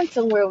we're going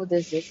somewhere with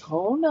this. Just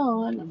hold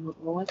on. I'm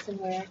going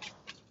somewhere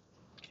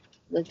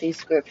with these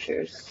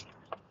scriptures.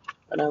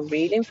 But I'm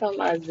reading from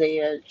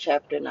Isaiah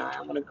chapter 9.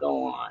 I'm going to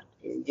go on.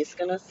 It's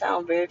going to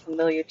sound very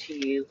familiar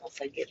to you once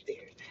I get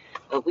there.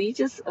 But we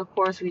just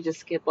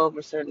skip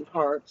over certain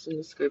parts in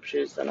the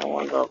scriptures, and I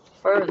want to go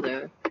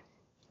further.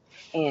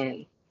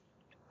 And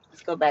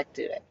let's go back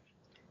to it.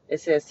 It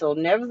says, so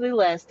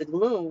nevertheless, the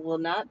gloom will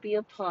not be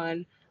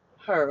upon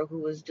her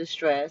who is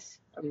distressed.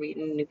 I'm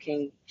reading the New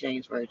King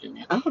James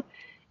Version now.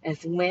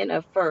 As when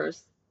at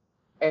first,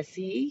 as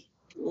he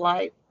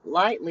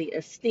lightly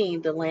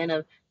esteemed the land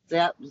of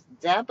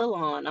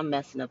Zabulon, I'm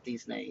messing up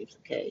these names,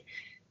 okay?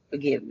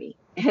 Forgive me.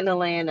 And the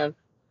land of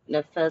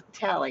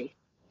Naphtali,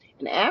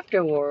 and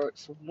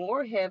afterwards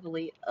more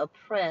heavily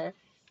oppressed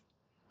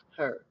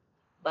her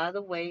by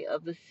the way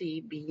of the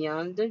sea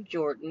beyond the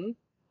Jordan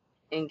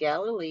in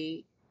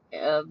Galilee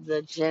of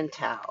the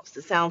Gentiles.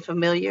 Does it sound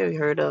familiar? You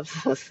heard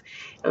of,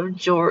 of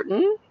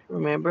Jordan,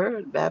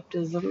 remember,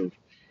 baptism,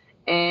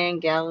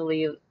 and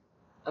Galilee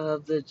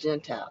of the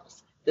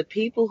Gentiles. The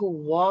people who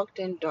walked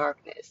in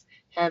darkness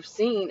have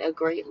seen a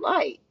great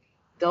light.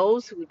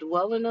 Those who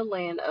dwell in the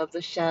land of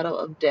the shadow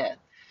of death,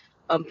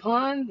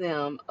 upon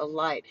them a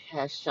light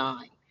has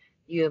shined.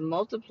 You have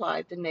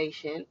multiplied the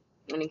nation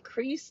and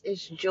increased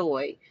its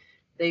joy.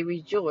 They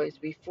rejoice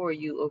before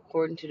you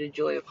according to the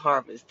joy of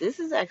harvest. This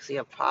is actually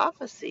a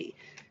prophecy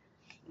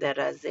that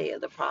Isaiah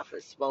the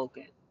prophet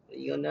spoken.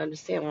 You'll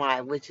understand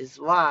why, which is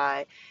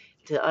why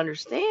to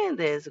understand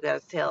this, we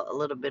got to tell a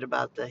little bit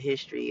about the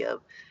history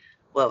of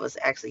what was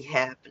actually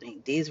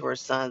happening. These were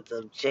sons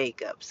of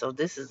Jacob. So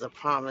this is a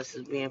promise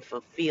is being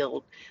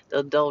fulfilled.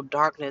 Though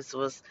darkness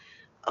was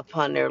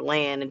upon their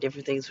land and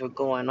different things were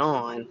going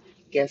on,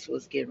 guess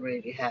what's getting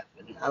ready to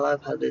happen? I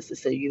love how this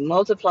is said. You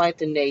multiplied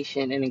the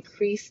nation and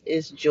increased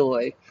its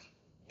joy.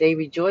 They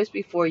rejoice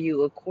before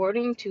you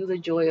according to the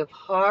joy of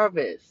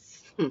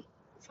harvest.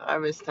 It's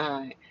harvest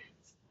time.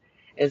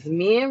 As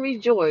men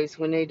rejoice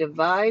when they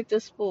divide the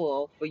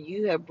spoil, for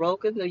you have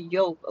broken the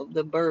yoke of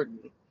the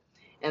burden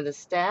and the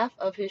staff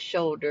of his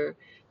shoulder,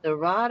 the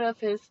rod of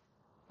his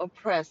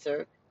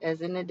oppressor,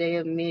 as in the day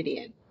of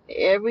Midian.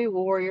 Every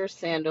warrior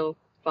sandal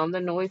from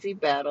the noisy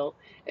battle,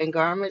 and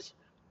garments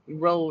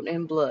rolled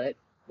in blood,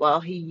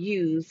 while he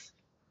used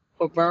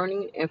for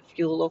burning and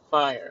fuel of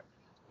fire.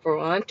 For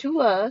unto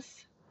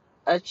us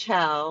a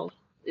child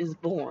is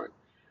born,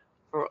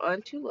 for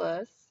unto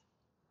us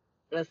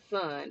a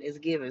son is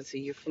given. So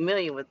you're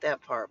familiar with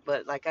that part.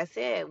 But like I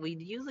said, we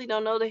usually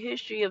don't know the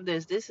history of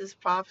this. This is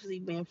prophecy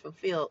being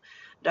fulfilled.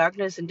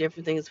 Darkness and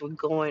different things were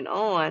going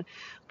on.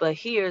 But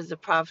here's the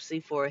prophecy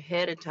for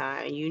ahead of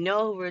time. And you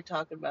know who we're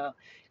talking about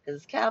because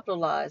it's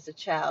capitalized. A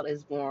child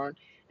is born,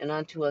 and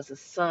unto us a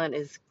son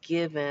is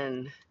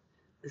given.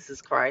 This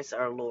is Christ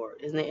our Lord.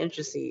 Isn't it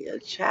interesting? A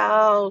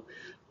child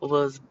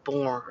was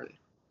born.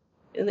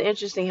 Isn't it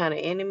interesting how the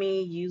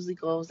enemy usually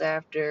goes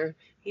after,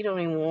 he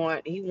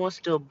wants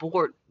to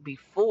abort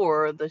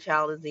before the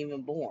child is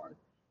even born.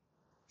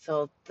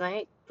 So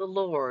thank the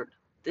Lord,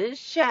 this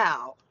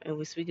child, and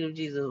we're speaking of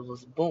Jesus,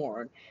 was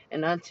born,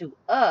 and unto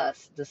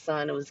us the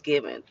Son was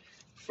given,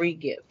 free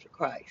gift,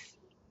 Christ.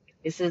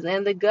 It says,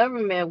 and the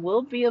government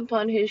will be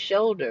upon his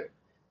shoulder,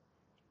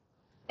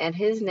 and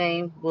his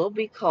name will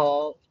be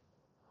called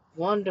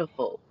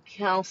Wonderful,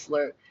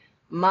 Counselor,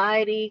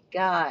 Mighty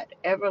God,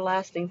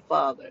 Everlasting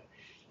Father,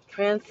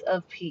 Prince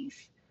of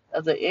Peace.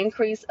 Of the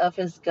increase of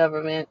his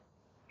government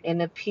and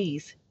the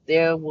peace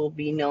there will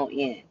be no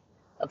end.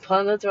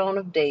 Upon the throne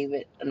of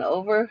David and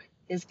over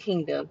his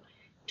kingdom,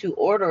 to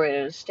order it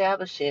and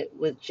establish it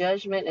with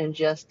judgment and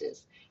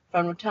justice.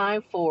 From the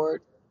time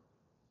forward,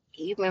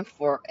 even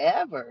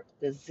forever,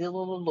 the zeal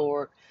of the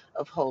Lord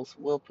of hosts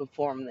will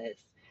perform this.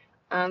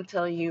 I'm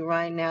telling you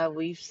right now,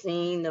 we've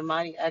seen the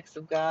mighty acts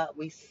of God.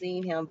 We've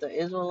seen him, the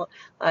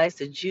Israelites,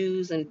 the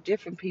Jews, and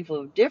different people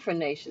of different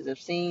nations have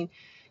seen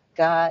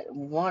God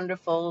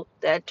wonderful.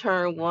 That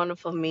term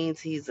wonderful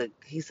means he's a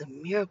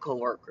miracle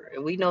worker.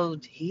 And we know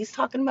he's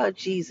talking about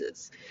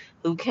Jesus,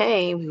 who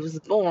was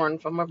born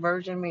from a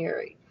Virgin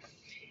Mary.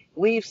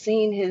 We've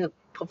seen him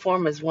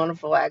perform his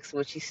wonderful acts,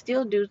 which he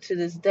still do to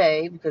this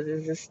day, because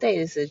it's a state.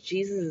 It says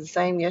Jesus is the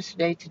same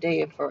yesterday,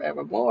 today, and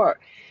forevermore.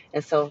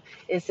 And so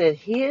it said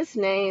his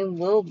name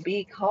will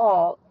be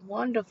called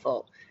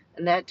wonderful.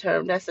 And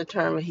that's a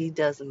term he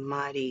does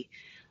mighty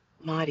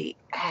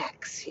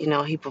acts.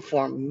 He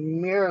performed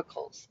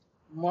miracles,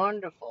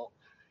 wonderful,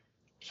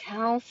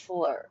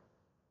 counselor,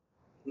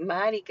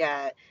 mighty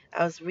God.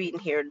 I was reading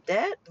here.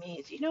 That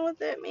means, you know what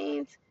that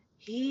means?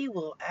 He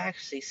will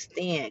actually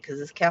stand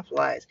because it's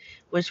capitalized,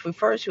 which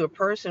refers to a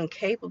person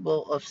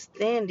capable of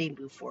standing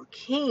before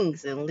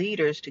kings and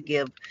leaders to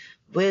give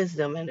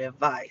wisdom and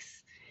advice.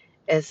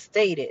 As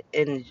stated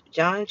in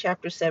John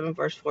chapter 7,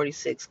 verse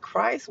 46,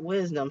 Christ's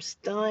wisdom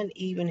stunned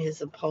even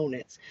his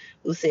opponents,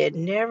 who said,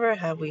 never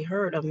have we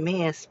heard a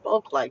man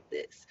spoke like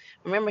this.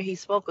 Remember, he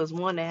spoke as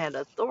one that had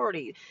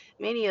authority.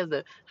 Many of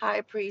the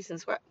high priests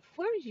and scribes,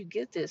 where did you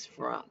get this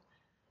from?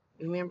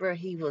 Remember,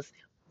 he was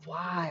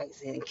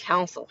wise in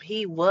counsel.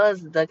 He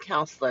was the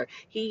counselor.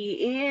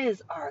 He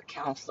is our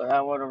counselor.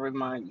 I want to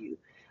remind you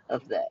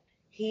of that.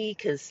 He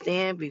can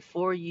stand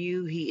before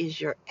you. He is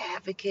your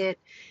advocate,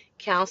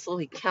 counsel.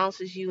 He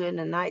counsels you in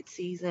the night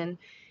season.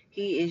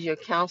 He is your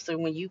counselor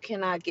when you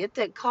cannot get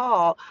that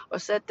call or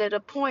set that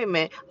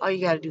appointment. All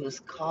you got to do is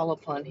call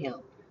upon him.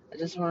 I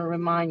just want to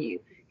remind you,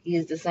 he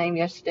is the same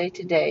yesterday,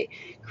 today,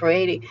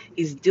 creating.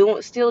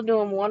 Still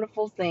doing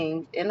wonderful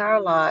things in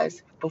our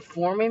lives,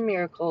 performing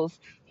miracles.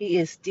 He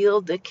is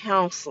still the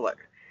counselor.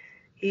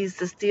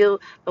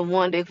 Still the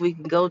one that we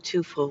can go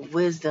to for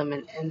wisdom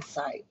and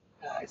insight.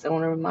 Guys, I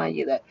want to remind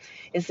you that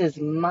it says,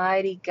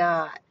 mighty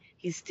God.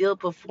 He's still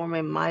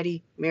performing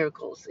mighty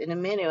miracles. In a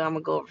minute, I'm going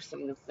to go over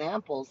some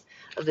examples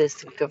of this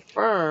to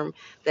confirm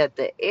that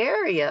the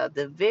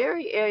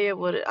very area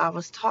what I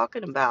was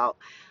talking about,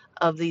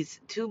 of these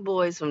two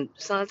boys from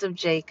sons of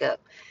Jacob,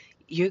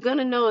 you're going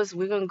to notice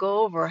we're going to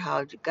go over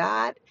how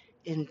God,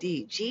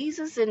 indeed,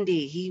 Jesus,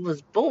 indeed, he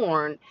was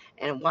born,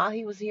 and while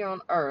he was here on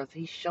earth,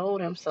 he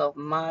showed himself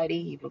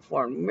mighty. He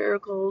performed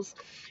miracles.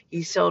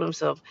 He showed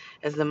himself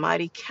as the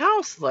mighty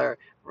counselor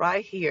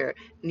right here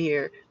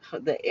near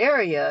the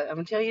area. I'm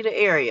going to tell you the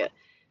area.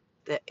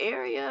 The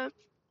area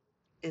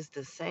is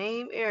the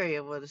same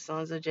area where the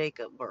sons of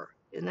Jacob were.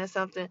 Isn't that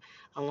something?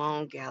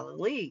 Along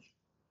Galilee.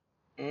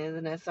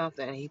 Isn't that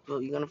something? You're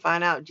going to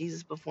find out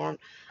Jesus performed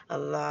a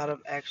lot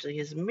of actually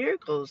his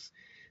miracles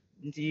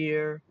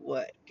near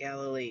what?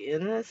 Galilee.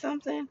 Isn't that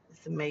something?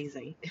 It's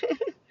amazing.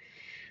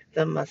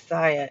 The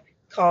Messiah,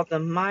 called the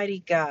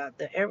mighty God,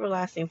 the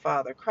everlasting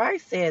Father.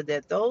 Christ said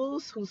that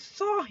those who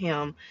saw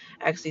him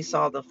actually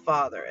saw the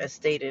Father, as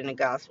stated in the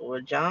Gospel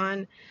of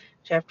John,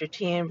 chapter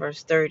 10,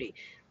 verse 30.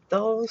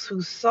 Those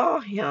who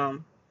saw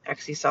him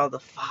actually saw the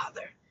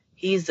Father.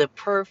 He's a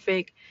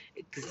perfect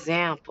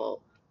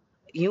example.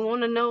 You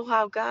want to know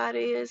how God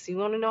is? You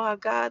want to know how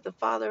God the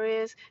Father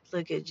is?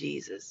 Look at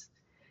Jesus.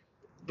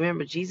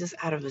 Remember, Jesus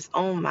out of his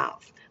own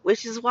mouth,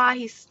 which is why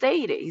he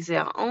stated, he said,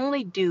 I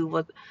only do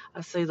what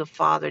I say the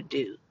Father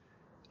do.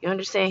 You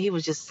understand? He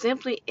was just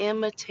simply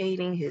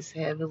imitating his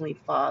heavenly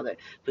Father,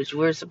 which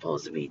we're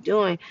supposed to be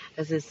doing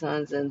as his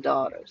sons and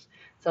daughters.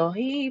 So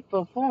he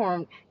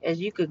performed,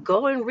 as you could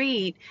go and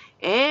read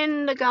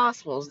in the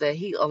Gospels, that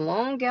he,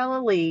 along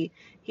Galilee,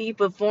 he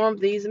performed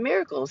these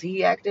miracles.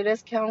 He acted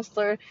as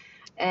counselor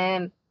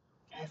and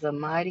as a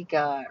mighty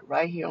God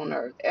right here on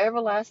earth.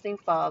 Everlasting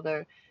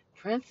Father,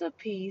 Prince of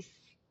Peace,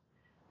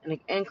 and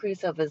the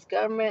increase of his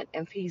government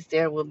and peace,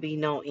 there will be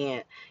no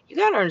end. You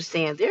got to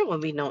understand, there will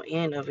be no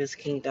end of his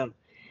kingdom.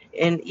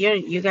 And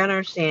you got to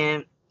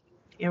understand,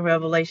 in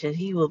Revelation,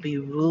 he will be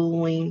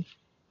ruling.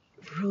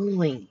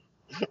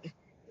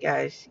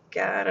 Guys, you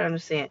got to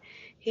understand,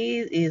 he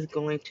is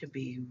going to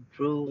be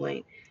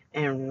ruling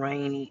and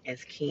reigning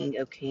as King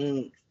of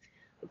Kings.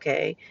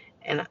 Okay,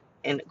 and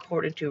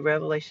according to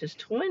Revelations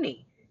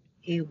 20,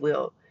 he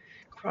will.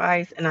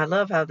 Christ, and I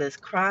love how this,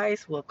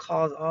 Christ will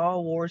cause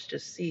all wars to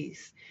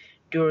cease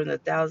during the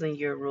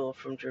 1,000-year rule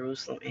from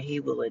Jerusalem, and he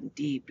will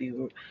indeed be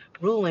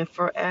ruling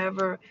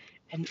forever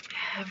and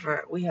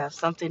ever. We have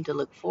something to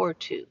look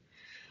forward to.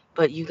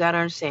 But you got to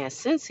understand,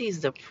 since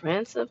he's the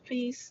Prince of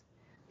Peace,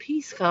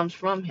 peace comes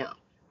from him.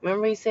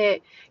 Remember, he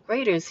said,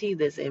 greater is he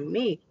that's in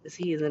me as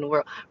he is in the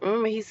world.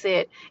 Remember, he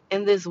said,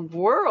 in this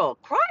world,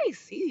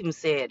 Christ, he even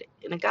said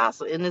in the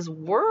gospel, in this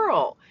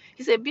world,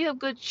 he said, be of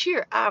good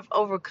cheer. I've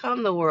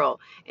overcome the world.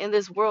 In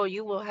this world,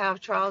 you will have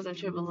trials and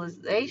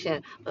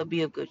tribulation, but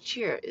be of good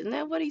cheer. Isn't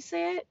that what he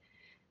said?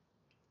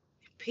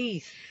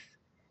 Peace.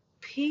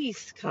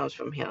 Peace comes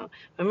from him.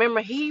 Remember,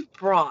 he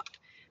brought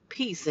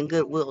peace and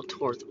goodwill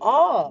towards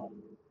all.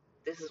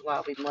 This is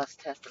why we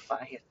must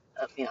testify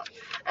of him.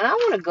 And I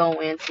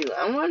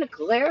want to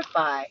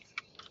clarify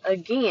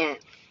again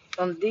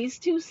from these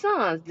two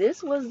sons.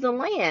 This was the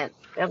land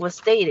that was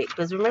stated.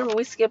 Because remember,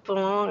 we skip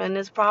along in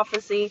this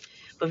prophecy.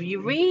 But if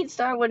you read,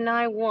 start with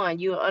 9:1,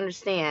 you'll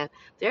understand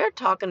they're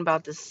talking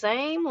about the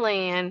same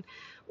land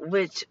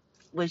which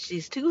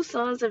these two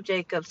sons of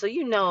Jacob. So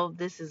you know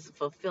this is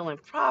fulfilling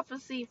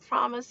prophecy,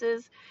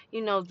 promises.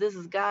 You know this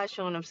is God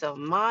showing himself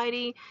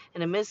mighty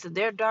in the midst of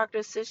their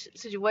darkest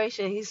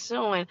situation. He's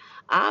showing,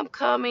 I'm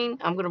coming.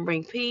 I'm going to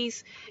bring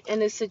peace in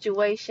this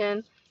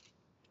situation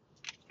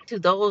to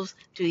those,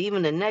 to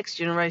even the next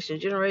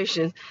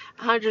generation,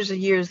 hundreds of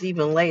years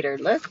even later.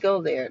 Let's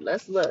go there.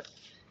 Let's look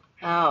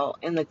how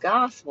in the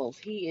Gospels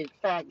he in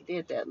fact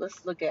did that.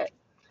 Let's look at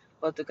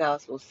what the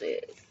Gospel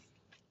says.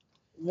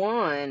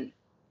 One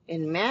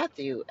in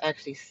Matthew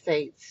actually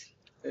states,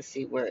 let's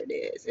see where it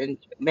is. In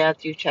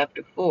Matthew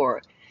chapter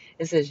 4,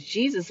 it says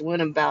Jesus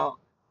went about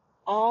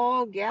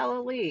all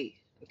Galilee.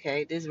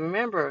 Okay, this,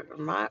 remember,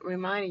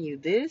 reminding you,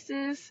 this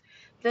is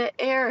the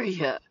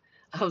area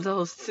of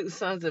those two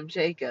sons of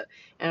Jacob.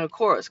 And of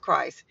course,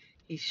 Christ,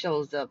 he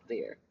shows up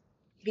there.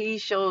 He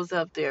shows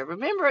up there.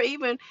 Remember,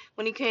 even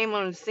when he came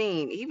on the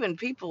scene, even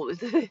people,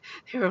 they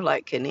were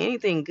like, can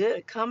anything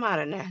good come out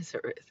of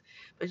Nazareth?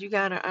 But you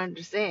got to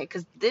understand,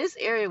 because this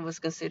area was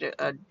considered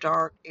a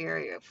dark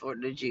area for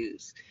the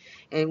Jews.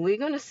 And we're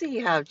going to see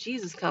how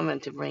Jesus coming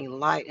to bring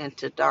light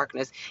into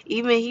darkness.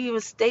 Even he even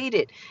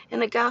stated in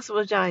the Gospel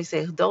of John, he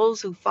said,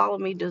 those who follow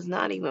me does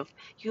not even,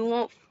 you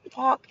won't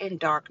walk in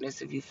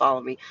darkness if you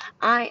follow me.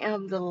 I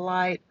am the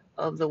light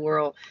of the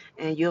world.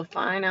 And you'll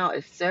find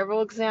out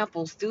several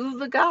examples through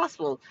the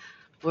gospel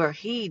where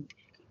he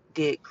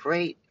did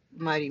great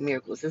mighty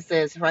miracles. It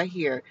says right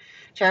here,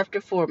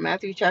 chapter 4,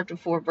 Matthew chapter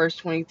 4, verse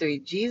 23,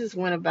 Jesus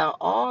went about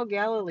all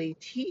Galilee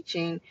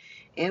teaching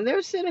in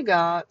their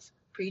synagogues,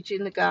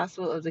 preaching the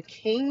gospel of the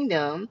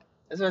kingdom.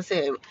 That's what I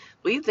said.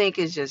 We think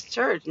it's just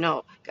church.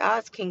 No,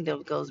 God's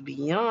kingdom goes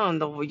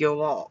beyond your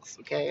walls.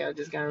 Okay, I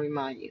just got to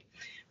remind you.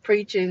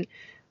 Preaching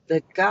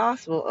the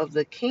gospel of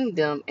the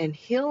kingdom and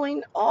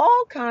healing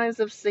all kinds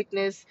of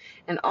sickness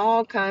and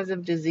all kinds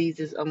of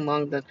diseases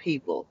among the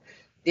people.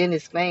 Then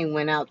his fame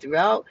went out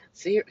throughout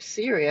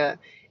Syria,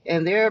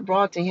 and there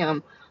brought to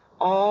him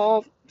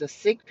all the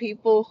sick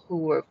people who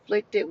were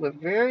afflicted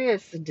with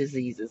various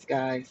diseases,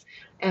 guys,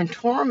 and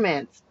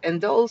torments,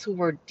 and those who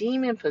were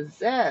demon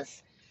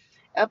possessed,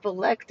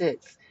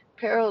 epileptics,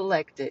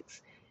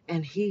 paralytics,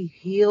 and he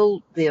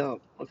healed them.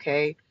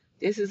 Okay,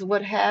 this is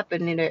what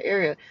happened in that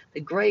area. The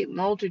great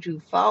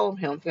multitude followed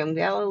him from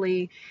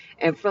Galilee,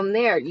 and from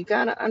there, you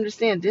got to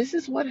understand this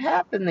is what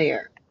happened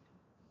there.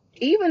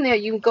 Even there,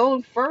 you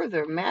go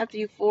further.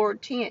 Matthew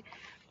 4:10,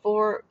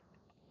 4.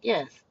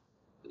 Yes,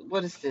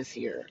 what is this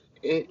here?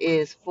 It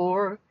is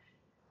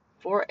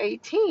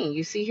 4:18.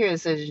 You see here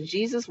it says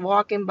Jesus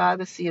walking by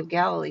the Sea of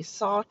Galilee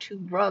saw two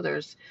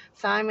brothers,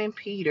 Simon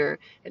Peter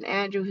and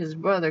Andrew his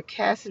brother,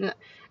 casting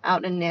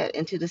out a net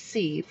into the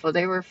sea, for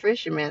they were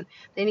fishermen.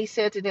 Then he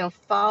said to them,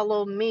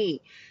 "Follow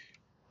me,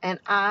 and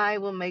I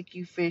will make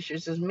you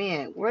fishers of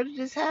men." Where did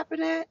this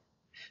happen at?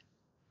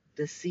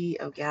 The Sea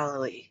of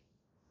Galilee.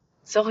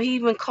 So he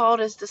even called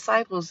his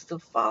disciples to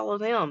follow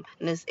them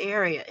in this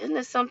area. Isn't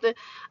this something?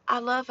 I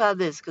love how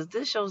because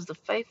this shows the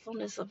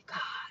faithfulness of God.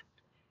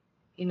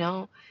 You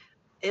know,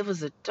 it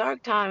was a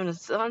dark time in the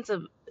sons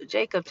of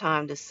Jacob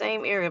time, the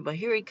same area, but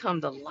here he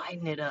come to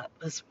lighten it up.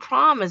 His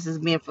promise is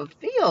being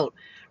fulfilled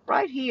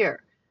right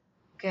here.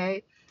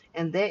 Okay?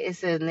 And they, it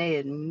says, and they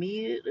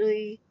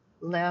immediately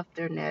left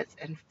their nets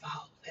and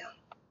followed them.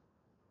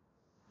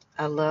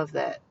 I love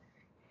that.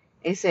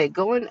 He said,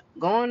 going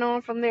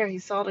on from there, he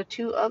saw the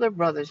two other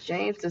brothers,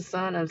 James the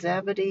son of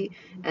Zebedee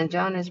and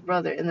John his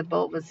brother, in the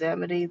boat with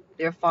Zebedee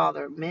their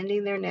father,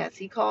 mending their nets.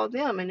 He called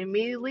them, and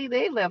immediately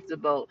they left the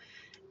boat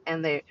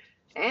and their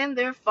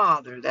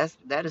father.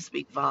 That'll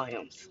speak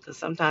volumes. Because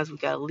sometimes we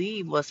gotta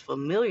leave what's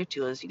familiar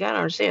to us. You gotta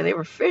understand they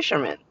were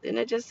fishermen. Didn't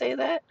it just say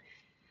that?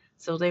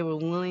 So they were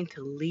willing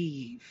to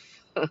leave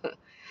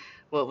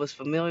what was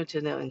familiar to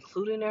them,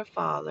 including their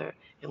father.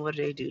 And what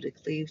did they do? To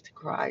cleave to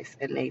Christ,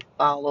 and they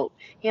followed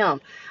him.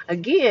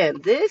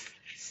 Again, this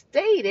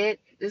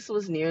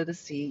was near the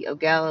Sea of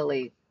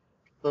Galilee.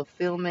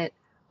 Fulfillment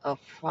of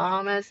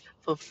promise,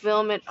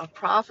 fulfillment of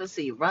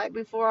prophecy right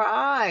before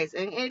our eyes.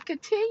 And it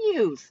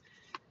continues.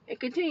 It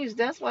continues.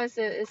 That's why I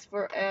said it's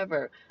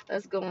forever.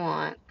 Let's go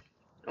on.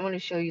 I want to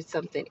show you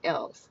something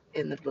else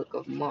in the book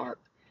of Mark.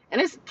 And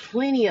there's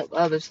plenty of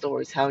other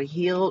stories how he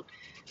healed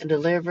and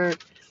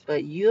delivered.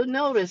 But you'll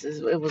notice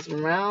it was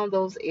around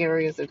those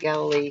areas of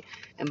Galilee.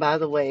 And by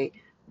the way,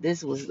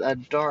 this was a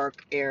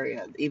dark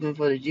area. Even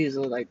for the Jews, it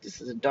was like, this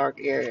is a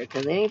dark area.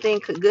 Because anything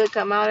good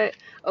come out of it?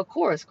 Of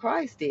course,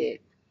 Christ did.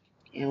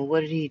 And what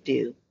did he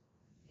do?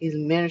 He's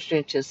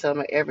ministering to some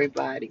of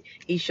everybody.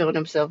 He showed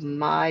himself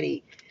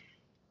mighty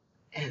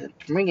and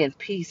bringing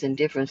peace in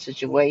different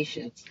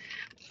situations.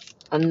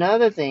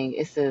 Another thing,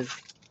 it says,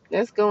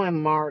 let's go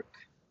in Mark.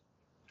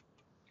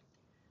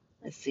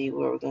 Let's see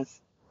where we're going to.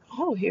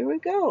 Oh, here we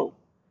go.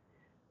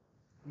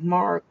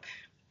 Mark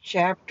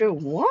chapter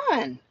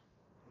 1.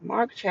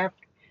 Mark chapter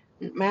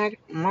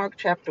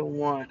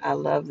 1. I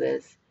love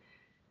this.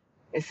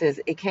 It says,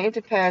 it came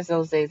to pass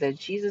those days that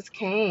Jesus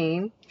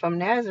came from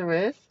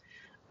Nazareth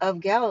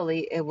of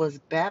Galilee and was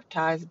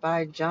baptized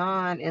by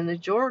John in the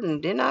Jordan.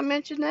 Didn't I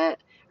mention that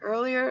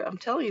earlier? I'm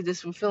telling you,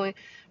 this fulfilling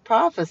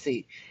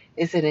prophecy.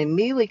 It said,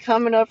 immediately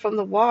coming up from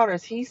the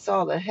waters, he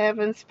saw the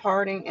heavens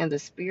parting and the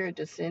Spirit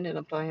descending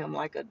upon him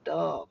like a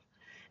dove.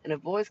 And a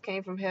voice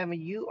came from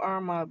heaven, "You are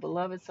my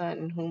beloved Son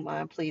in whom I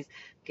am pleased."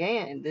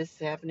 Again, this is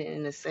happening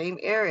in the same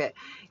area.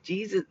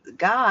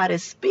 God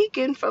is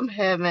speaking from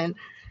heaven.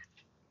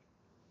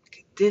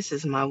 This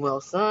is my well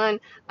son.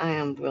 I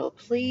am well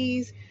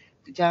pleased.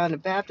 John the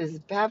Baptist is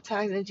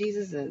baptizing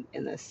Jesus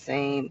in the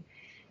same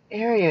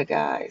area,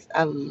 guys.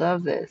 I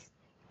love this.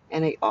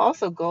 And it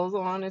also goes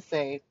on to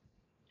say,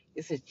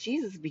 it says,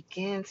 Jesus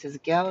begins his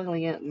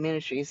Galilean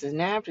ministry. It says,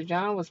 now after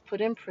John was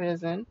put in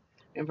prison,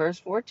 in verse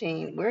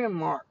 14, we're in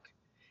Mark.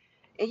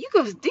 And you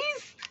could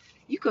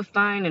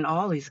find in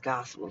all these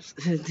gospels,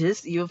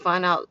 you'll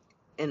find out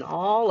in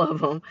all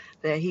of them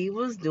that he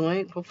was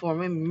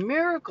performing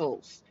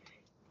miracles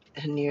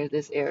near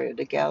this area,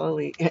 the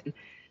Galilee.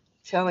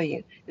 Telling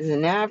you, is that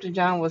now after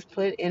John was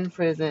put in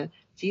prison,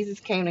 Jesus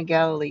came to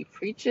Galilee,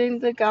 preaching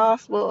the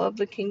gospel of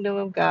the kingdom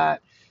of God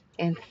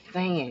and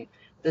saying,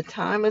 the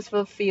time is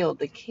fulfilled.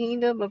 The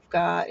kingdom of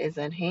God is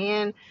at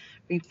hand.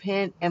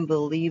 Repent and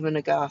believe in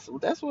the gospel.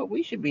 That's what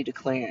we should be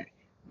declaring.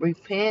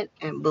 Repent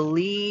and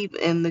believe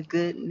in the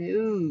good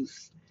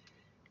news.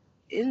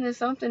 Isn't it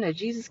something that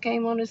Jesus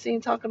came on the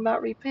scene talking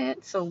about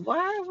repent? So why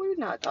are we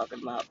not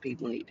talking about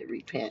people need to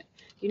repent?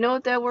 You know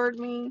what that word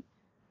means?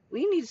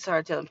 We need to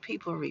start telling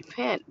people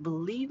repent,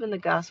 believe in the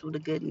gospel, the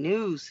good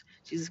news.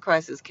 Jesus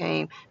Christ has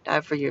came,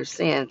 died for your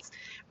sins.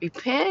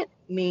 Repent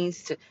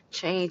means to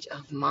change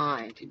of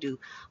mind, to do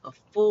a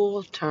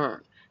full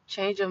turn.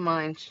 Change of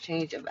mind,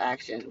 change of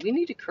action. We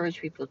need to encourage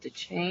people to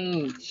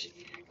change,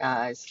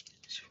 guys.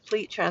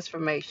 Complete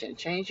transformation.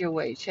 Change your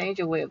way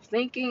of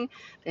thinking,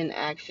 then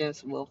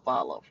actions will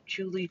follow.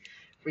 Truly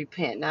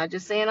repent. Not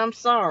just saying I'm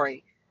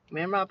sorry.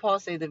 Remember how Paul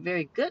said the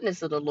very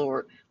goodness of the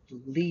Lord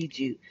will lead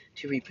you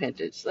to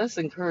repentance. Let's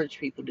encourage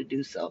people to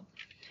do so.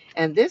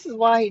 And this is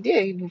why he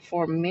did. He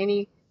performed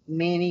many,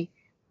 many,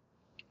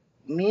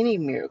 many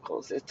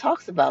miracles. It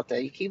talks about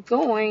that. You keep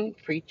going,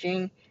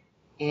 preaching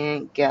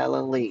in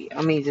Galilee.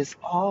 I mean, just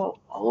all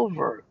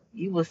over.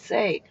 You will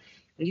say,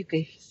 you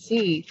can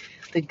see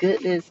the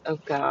goodness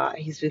of God.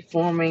 He's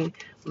performing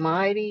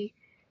mighty,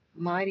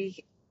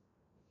 mighty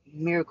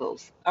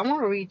miracles. I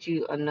want to read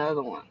you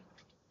another one.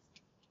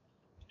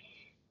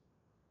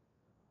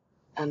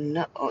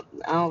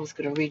 I was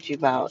going to read you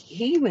about,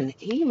 he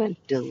even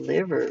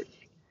delivered.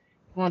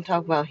 You want to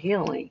talk about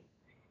healing?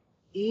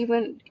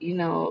 Even,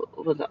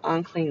 when the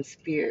unclean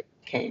spirit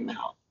came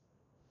out,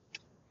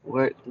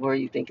 where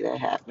you think that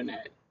happened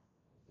at?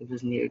 It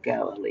was near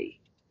Galilee.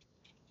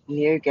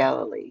 Near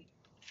Galilee.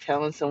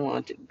 Telling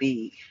someone to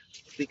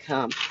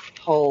become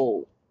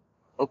whole.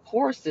 Of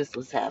course this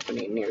was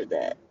happening near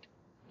that,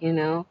 you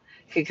know?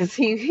 Because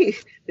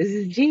this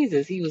is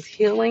Jesus. He was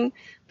healing,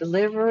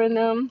 delivering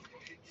them,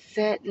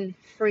 setting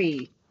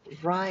free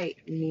right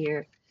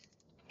near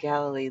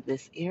Galilee,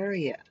 this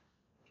area.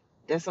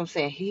 That's what I'm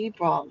saying. He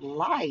brought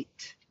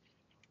light.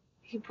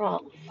 He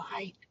brought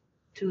light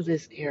to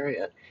this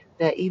area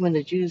that even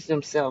the Jews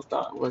themselves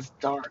thought was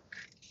dark,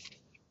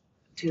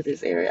 to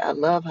this area. I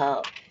love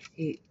how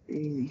he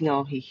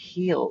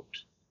healed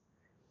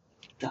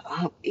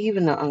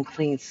even the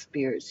unclean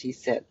spirits. He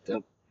set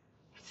them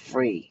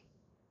free.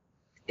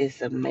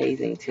 It's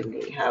amazing to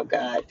me how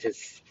God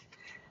just,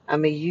 I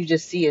mean, you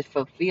just see it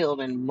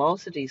fulfilled in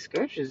most of these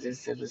scriptures.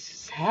 It's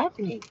just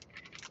happening.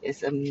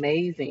 It's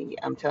amazing.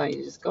 I'm telling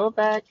you, just go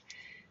back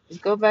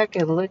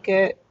and look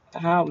at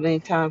how many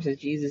times that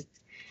Jesus,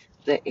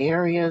 the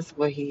areas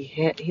where he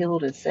had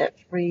healed and set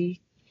free.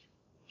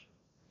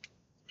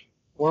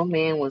 One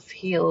man was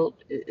healed.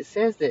 It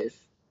says this.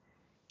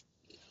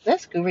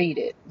 Let's read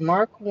it.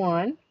 Mark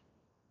 1,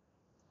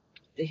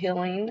 the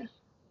healing.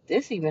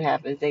 This even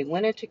happens. They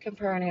went into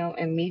Capernaum,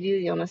 and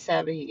immediately on the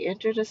Sabbath he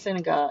entered the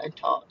synagogue and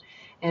taught.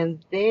 And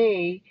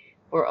they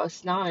were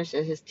astonished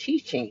at his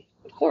teaching.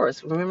 Of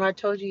course, remember I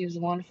told you he was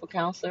a wonderful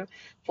counselor?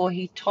 For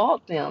he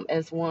taught them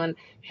as one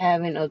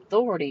having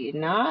authority,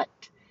 not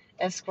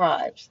as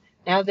scribes.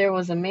 Now there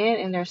was a man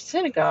in their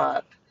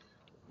synagogue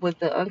with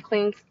the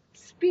unclean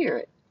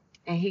spirit,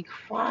 and he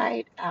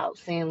cried out,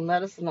 saying,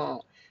 "Let us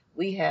alone.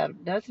 We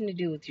have nothing to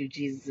do with you,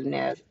 Jesus of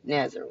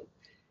Nazareth.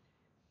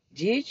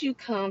 Did you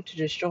come to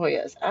destroy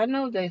us? I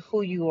know that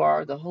who you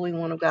are, the Holy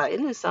One of God."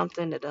 Isn't it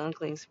something that the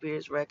unclean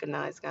spirits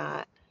recognize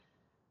God?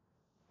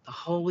 The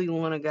Holy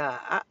One of God.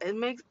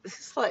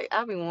 It's like,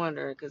 I've been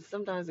wondering, because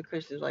sometimes the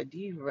Christians are like, do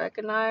you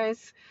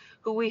recognize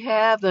who we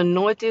have? The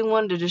anointed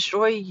one to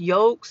destroy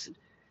yokes.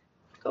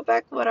 Go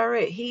back to what I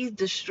read. He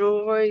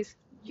destroys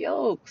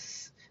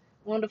yokes.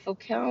 Wonderful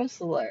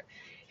counselor.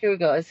 Here we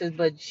go. It says,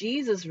 but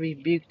Jesus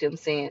rebuked him,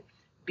 saying,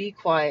 "Be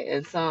quiet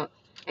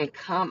and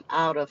come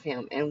out of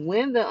him." And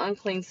when the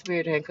unclean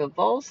spirit had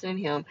convulsed in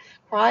him,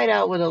 cried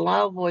out with a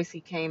loud voice,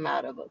 he came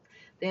out of him.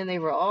 Then they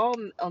were all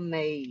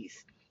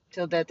amazed,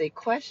 till that they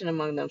questioned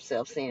among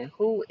themselves, saying,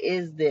 "Who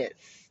is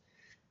this?"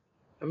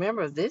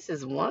 Remember, this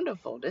is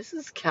wonderful. This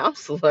is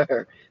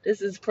counselor.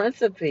 This is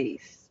Prince of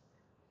Peace.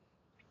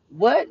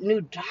 What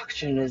new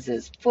doctrine is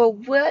this? For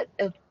what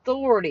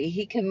authority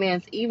he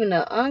commands even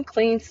the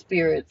unclean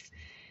spirits,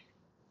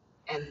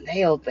 and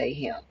they obey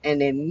him.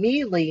 And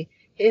immediately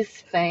his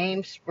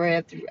fame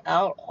spread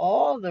throughout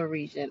all the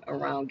region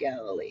around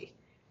Galilee.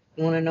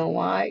 You want to know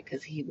why?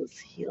 Because he was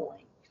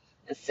healing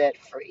and set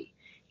free.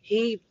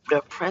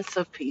 The Prince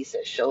of Peace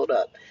that showed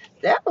up.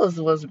 That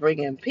was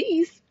bringing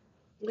peace,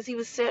 because he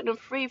was setting them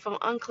free from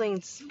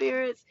unclean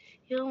spirits,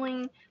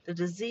 healing the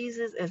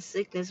diseases and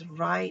sickness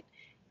right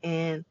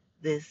in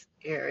this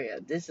area.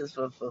 This is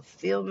for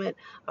fulfillment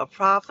of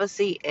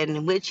prophecy,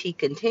 in which he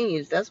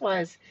continues. That's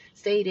why it's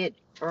stated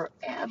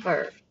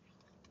forever.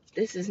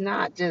 This is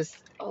not just,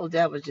 oh,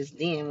 that was just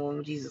then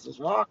when Jesus was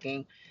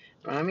walking.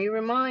 Let me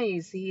remind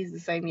you, he's the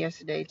same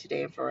yesterday,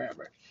 today, and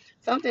forever.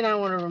 Something I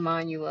want to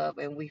remind you of,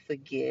 and we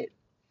forget,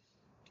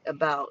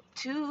 about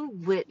two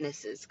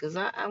witnesses, because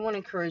I want to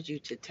encourage you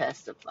to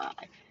testify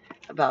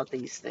about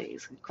these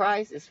things.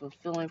 Christ is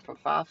fulfilling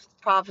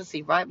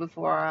prophecy right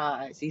before our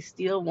eyes. He's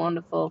still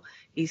wonderful.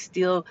 He's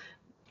still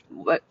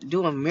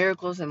doing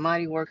miracles and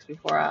mighty works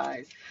before our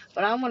eyes.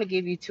 But I want to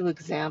give you two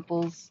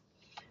examples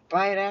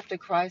right after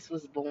Christ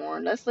was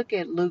born. Let's look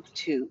at Luke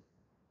 2.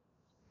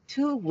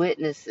 Two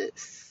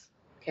witnesses,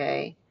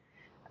 okay?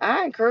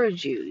 I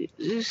encourage you,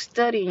 you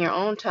study in your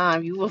own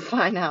time. You will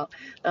find out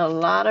a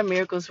lot of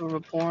miracles were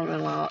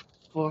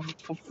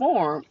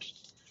performed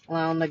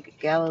around the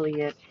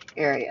Galilean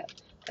area.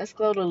 Let's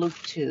go to Luke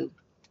 2.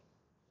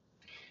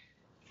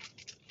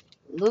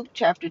 Luke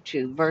chapter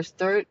 2,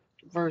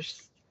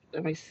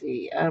 let me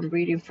see. I'm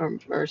reading from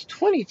verse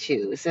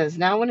 22. It says,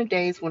 "Now in the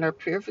days when her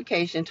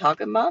purification,"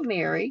 talking about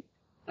Mary,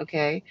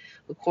 okay,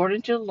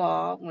 "according to the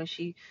law, when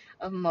she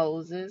of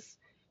Moses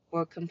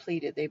were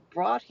completed, they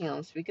brought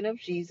him," speaking of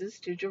Jesus,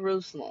 "to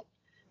Jerusalem.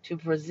 to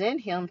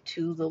present him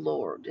to the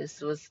Lord.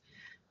 This was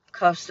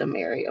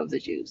customary of the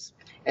Jews.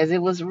 As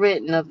it was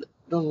written of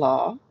the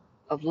law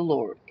of the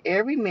Lord,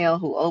 every male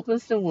who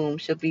opens the womb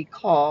shall be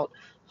called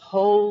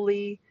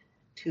holy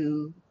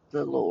to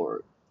the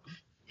Lord.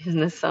 Isn't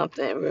this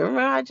something? Remember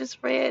I just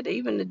read,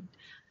 even the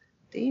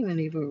demon,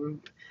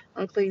 even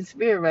unclean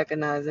spirit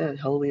recognized that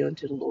holy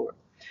unto the Lord.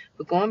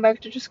 But going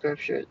back to the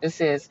scripture, it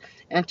says,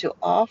 and to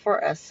offer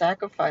a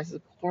sacrifice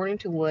according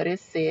to what is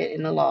said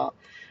in the law,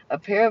 a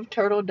pair of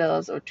turtle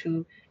doves or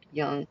two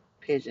young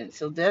pigeons.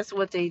 So that's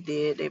what they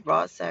did. They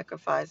brought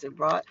sacrifice. They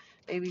brought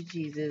baby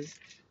Jesus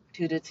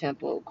to the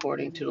temple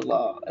according to the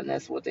law, and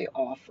that's what they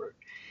offered.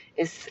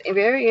 It's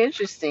very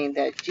interesting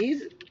that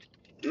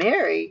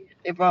Mary,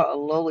 they brought a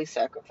lowly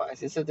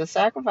sacrifice. It said the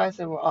sacrifice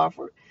that were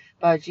offered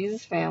by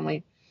Jesus'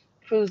 family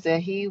proves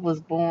that he was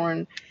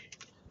born.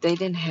 They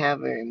didn't have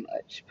very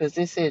much because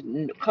they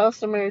said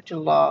customary to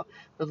law.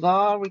 The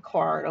law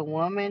required a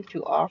woman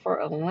to offer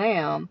a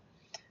lamb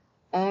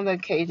on the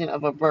occasion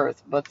of a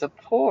birth, but the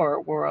poor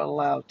were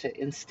allowed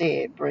to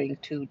instead bring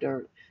two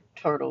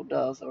turtle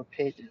doves or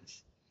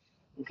pigeons.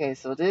 Okay,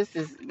 so this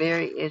is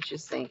very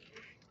interesting.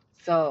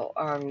 So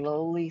our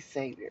lowly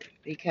Savior,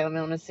 he came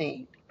on the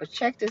scene. But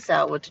check this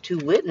out, what the two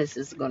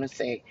witnesses are gonna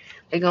say.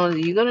 You're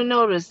gonna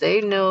notice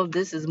they know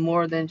this is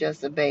more than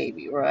just a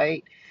baby,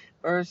 right?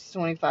 Verse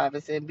 25,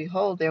 it said,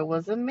 behold, there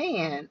was a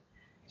man.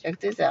 Check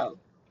this out.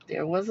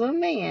 There was a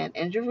man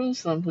in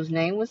Jerusalem whose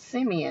name was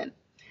Simeon,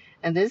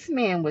 and this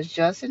man was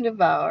just and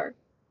devout,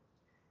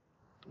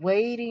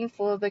 waiting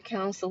for the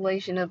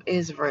consolation of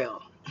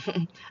Israel.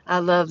 I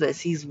love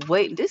this. He's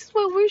waiting. This is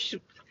what we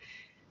should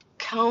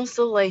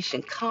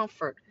consolation,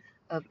 comfort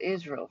of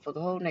Israel for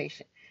the whole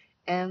nation.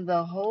 And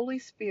the Holy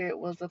Spirit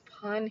was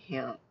upon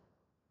him,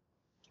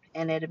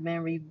 and it had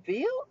been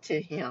revealed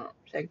to him,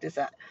 check this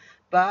out,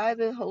 by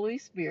the Holy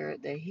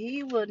Spirit that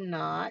he would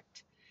not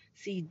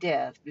see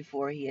death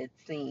before he had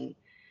seen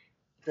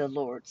the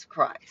Lord's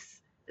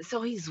Christ.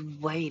 So he's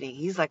waiting.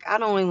 He's like, I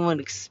don't even want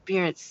to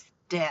experience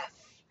death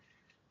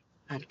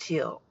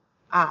until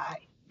I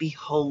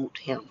behold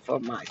him for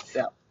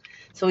myself.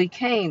 So he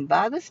came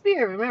by the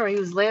Spirit. Remember, he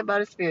was led by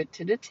the Spirit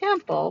to the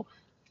temple.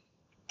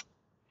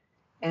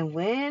 And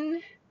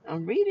when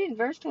I'm reading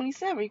verse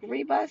 27, you can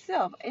read by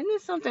itself. Isn't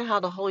this something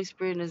how the Holy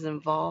Spirit is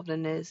involved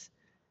in this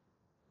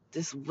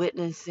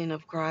witnessing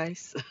of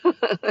Christ?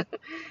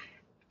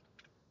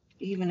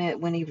 Even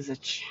when he was a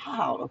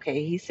child,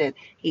 okay, he said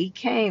he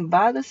came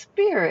by the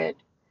Spirit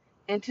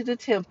into the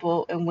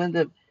temple, and when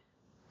the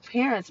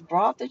parents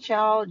brought the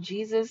child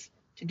Jesus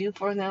to do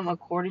for them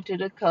according to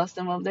the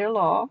custom of their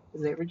law,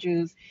 because they were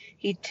Jews,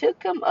 he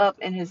took him up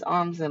in his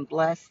arms and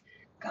blessed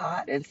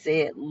God and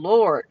said,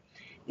 Lord,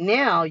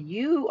 now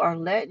you are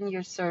letting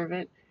your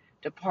servant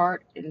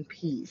depart in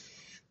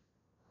peace,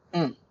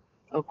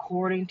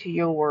 according to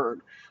your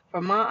word.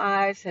 For my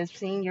eyes have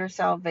seen your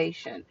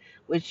salvation,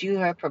 which you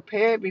have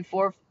prepared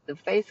before the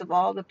face of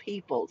all the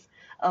peoples,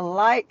 a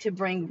light to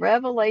bring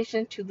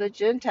revelation to the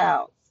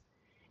Gentiles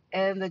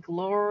and the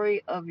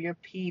glory of your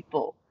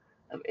people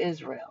of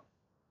Israel.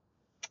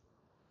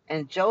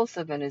 And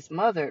Joseph and his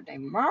mother, they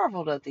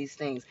marveled at these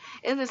things.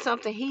 And it's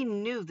something he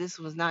knew this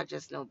was not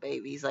just no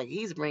baby. He's like,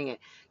 he's bringing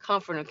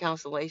comfort and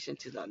consolation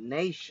to the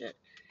nation.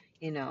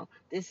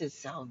 This is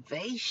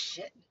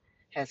salvation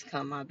has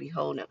come, I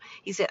behold him.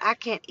 He said, I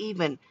can't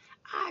even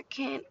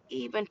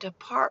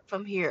depart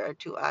from here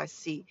until I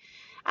see.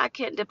 I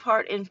can't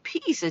depart in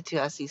peace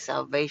until I see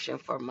salvation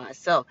for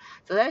myself.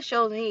 So that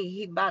shows me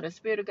he by the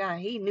Spirit of God,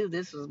 he knew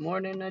this was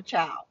more than a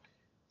child.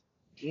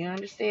 Do you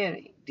understand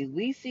me?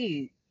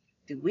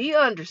 Do we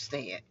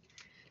understand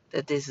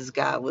that this is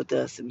God with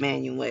us,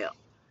 Emmanuel?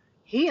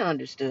 He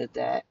understood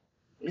that.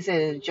 He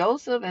said, and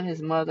Joseph and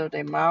his mother,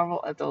 they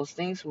marveled at those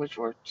things which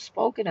were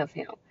spoken of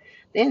him.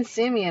 Then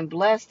Simeon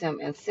blessed him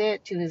and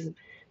said to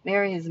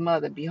Mary his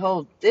mother,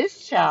 behold,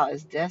 this child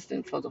is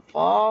destined for the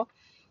fall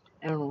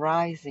and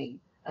rising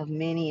of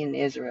many in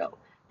Israel,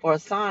 for a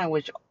sign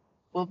which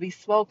will be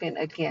spoken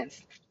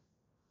against.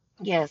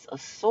 Yes, a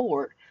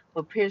sword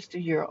will pierce to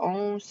your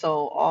own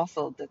soul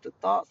also, that the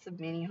thoughts of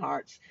many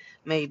hearts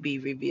may be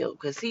revealed.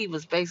 Because he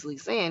was basically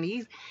saying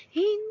he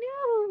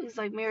knew. He's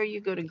like, Mary,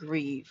 you're going to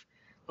grieve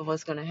of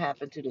what's going to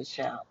happen to this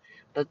child.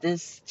 But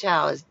this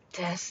child is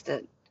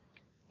destined.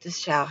 This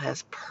child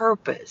has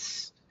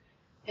purpose.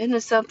 Isn't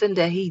it something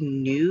that he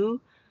knew?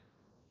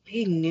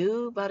 He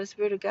knew by the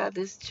Spirit of God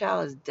this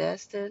child is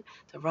destined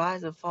to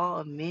rise and fall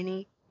of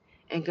many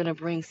and going to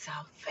bring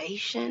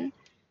salvation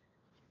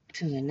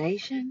to the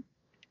nation.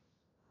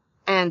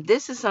 And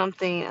this is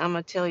something, I'm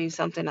going to tell you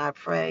something I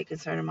pray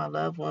concerning my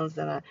loved ones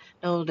that I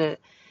know that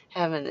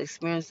haven't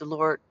experienced the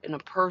Lord in a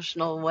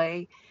personal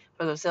way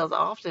for themselves. I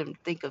often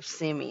think of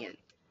Simeon,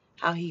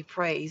 how he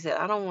prayed. He said,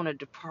 I don't want to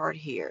depart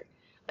here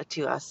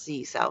until I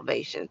see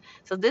salvation.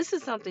 So this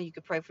is something you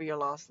could pray for your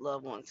lost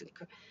loved ones.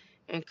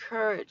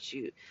 Encourage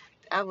you.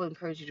 I would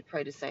encourage you to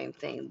pray the same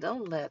thing.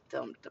 Don't let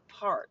them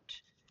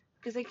depart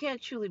because they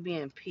can't truly be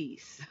in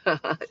peace.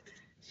 Did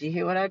you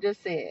hear what I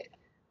just said?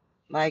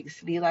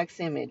 Be like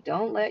Simeon.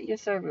 Don't let your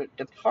servant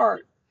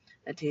depart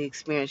until you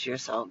experience your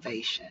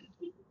salvation.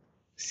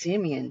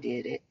 Simeon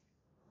did it.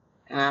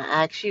 And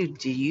I ask you,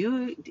 do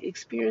you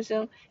experience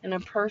him in a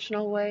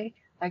personal way,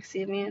 like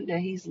Simeon, that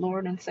he's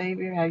Lord and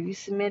Savior? Have you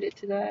submitted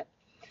to that?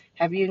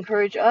 Have you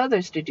encouraged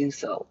others to do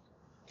so?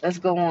 Let's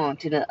go on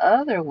to the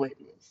other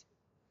witness.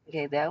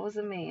 Okay, that was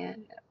a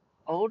man,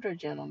 older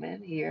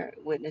gentleman here,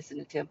 witness in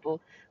the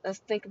temple. Let's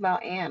think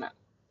about Anna.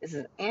 This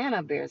is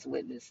Anna bears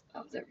witness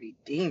of the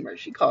Redeemer.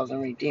 She calls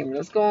him Redeemer.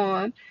 Let's go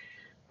on.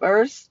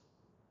 Verse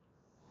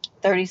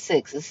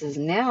 36. This is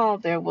now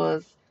there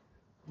was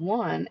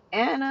one,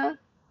 Anna,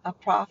 a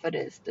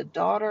prophetess, the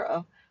daughter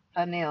of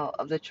Phanuel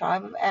of the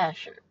tribe of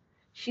Asher.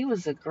 She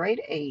was a great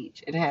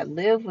age and had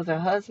lived with her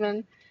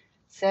husband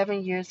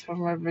 7 years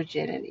from her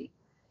virginity.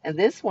 And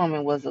this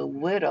woman was a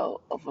widow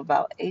of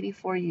about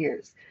 84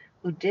 years,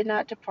 who did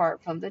not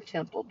depart from the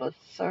temple, but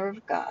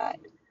served God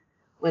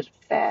with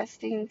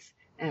fastings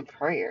and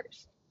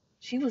prayers.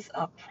 She was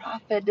a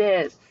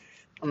prophetess.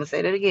 I'm going to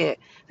say that again.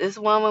 This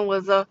woman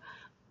was a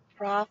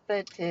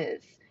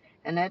prophetess.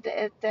 And at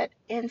that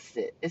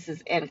instant, this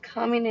is, and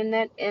coming in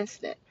that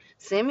instant,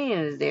 Simeon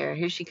is there.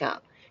 Here she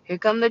comes. Here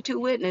come the two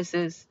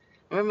witnesses.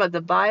 Remember,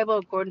 the Bible,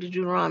 according to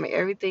Deuteronomy,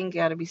 everything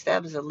got to be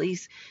established at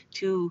least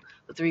 2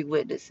 or 3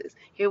 witnesses.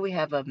 Here we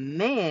have a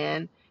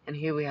man, and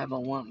here we have a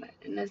woman.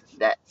 And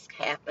that's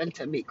happened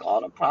to be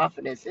called a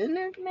prophetess. Isn't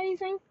that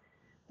amazing?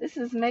 This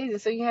is amazing.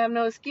 So you have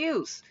no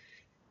excuse.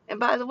 And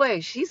by the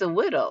way, she's a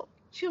widow.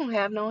 She don't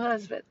have no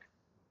husband.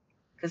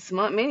 Because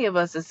many of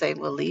us would say,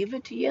 well, leave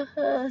it to your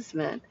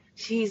husband.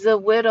 She's a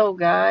widow,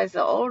 guys,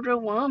 an older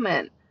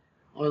woman.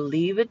 Or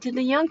leave it to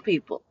the young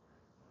people.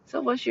 So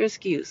what's your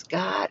excuse?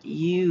 God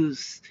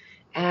used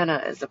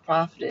Anna as a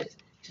prophetess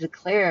to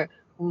declare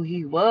who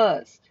he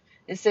was.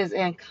 It says,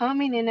 and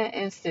coming in an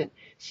instant,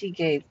 she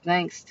gave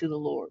thanks to the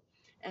Lord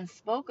and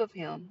spoke of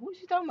him. Who is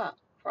she talking about?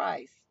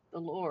 Christ, the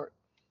Lord.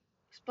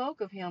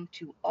 Spoke of him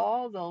to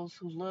all those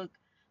who look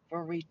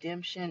for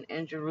redemption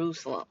in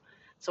Jerusalem.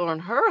 So in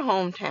her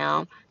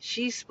hometown,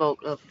 she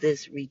spoke of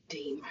this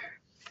Redeemer,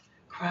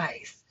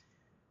 Christ.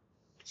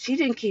 She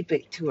didn't keep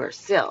it to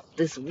herself,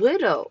 this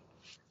widow.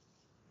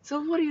 So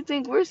what do you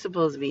think we're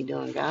supposed to be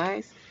doing,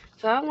 guys?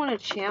 So I want to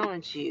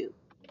challenge you.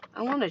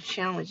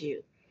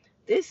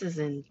 This is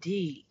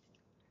indeed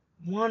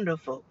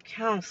wonderful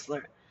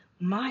counselor,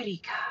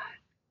 mighty God.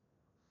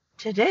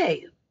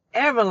 Today,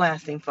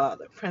 everlasting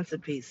Father, Prince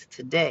of Peace,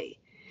 today.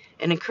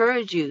 And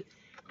encourage you,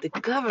 the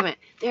government,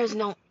 there's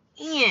no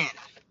end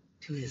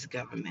to his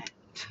government.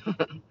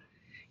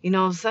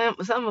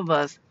 Some of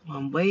us,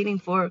 I'm waiting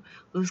for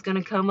who's going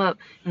to come up,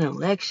 an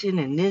election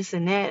and this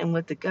and that, and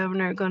what the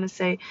governor is going to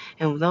say,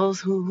 and those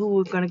who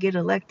are going to get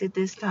elected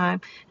this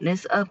time, and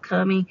this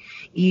upcoming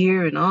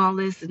year, and all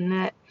this and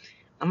that.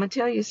 I'm going to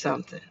tell you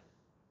something.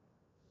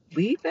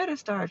 We better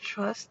start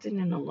trusting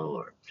in the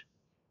Lord.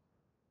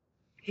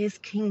 His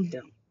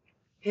kingdom,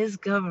 his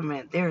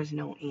government, there is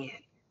no end.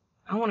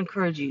 I want to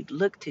encourage you to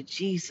look to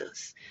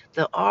Jesus,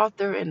 the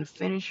author and the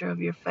finisher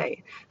of your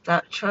faith.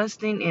 Stop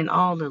trusting in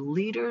all the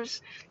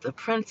leaders, the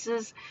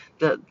princes,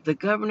 the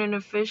governing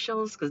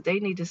officials, because they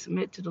need to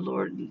submit to the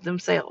Lord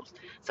themselves.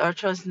 Start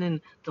trusting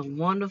in the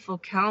wonderful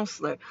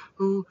counselor,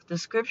 who the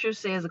scripture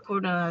says,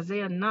 according to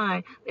Isaiah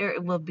 9,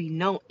 there will be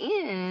no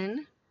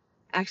end,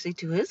 actually,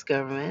 to his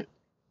government.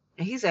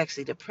 And he's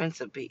actually the Prince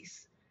of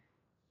Peace.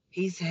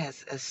 He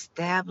has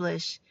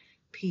established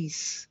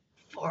peace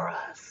for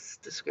us,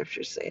 the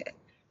scripture said.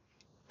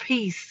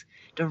 Peace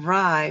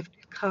derived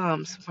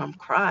comes from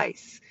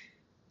Christ.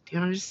 Do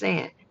you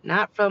understand?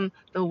 Not from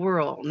the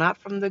world, not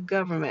from the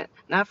government,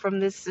 not from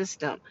this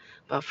system,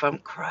 but from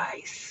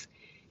Christ.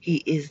 He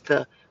is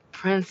the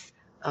Prince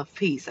of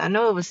Peace. I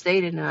know it was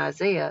stated in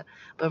Isaiah,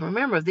 but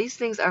remember, these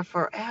things are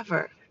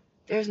forever.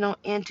 There's no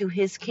end to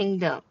his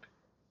kingdom.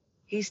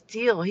 He's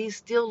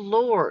still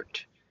Lord.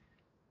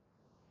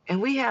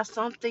 And we have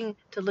something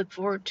to look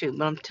forward to.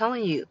 But I'm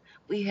telling you,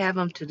 we have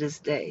him to this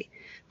day.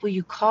 Will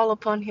you call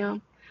upon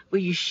him? Will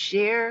you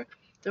share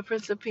the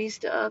Prince of Peace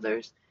to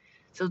others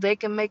so they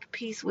can make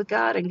peace with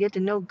God and get to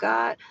know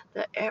God,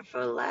 the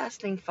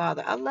everlasting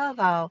Father? I love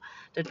how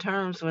the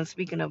terms, when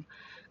speaking of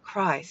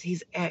Christ,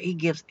 he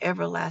gives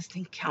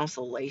everlasting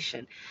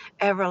consolation,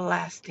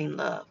 everlasting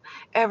love,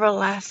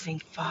 everlasting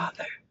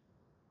Father.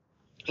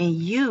 And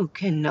you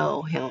can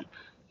know him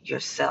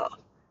yourself.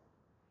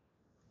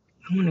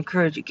 I want to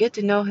encourage you, get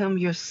to know him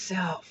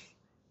yourself.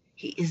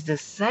 He is the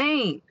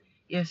same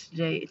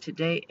yesterday,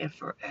 today, and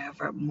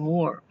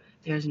forevermore.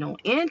 There's no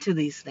end to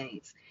these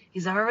things.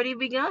 He's already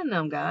begun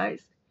them,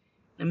 guys.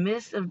 In the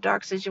midst of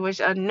dark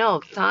situations, I know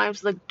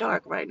times look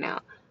dark right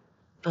now,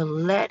 but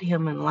let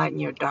him enlighten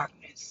your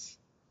darkness.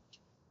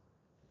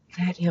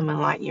 Let him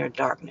enlighten your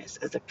darkness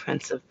as the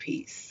Prince of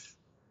Peace.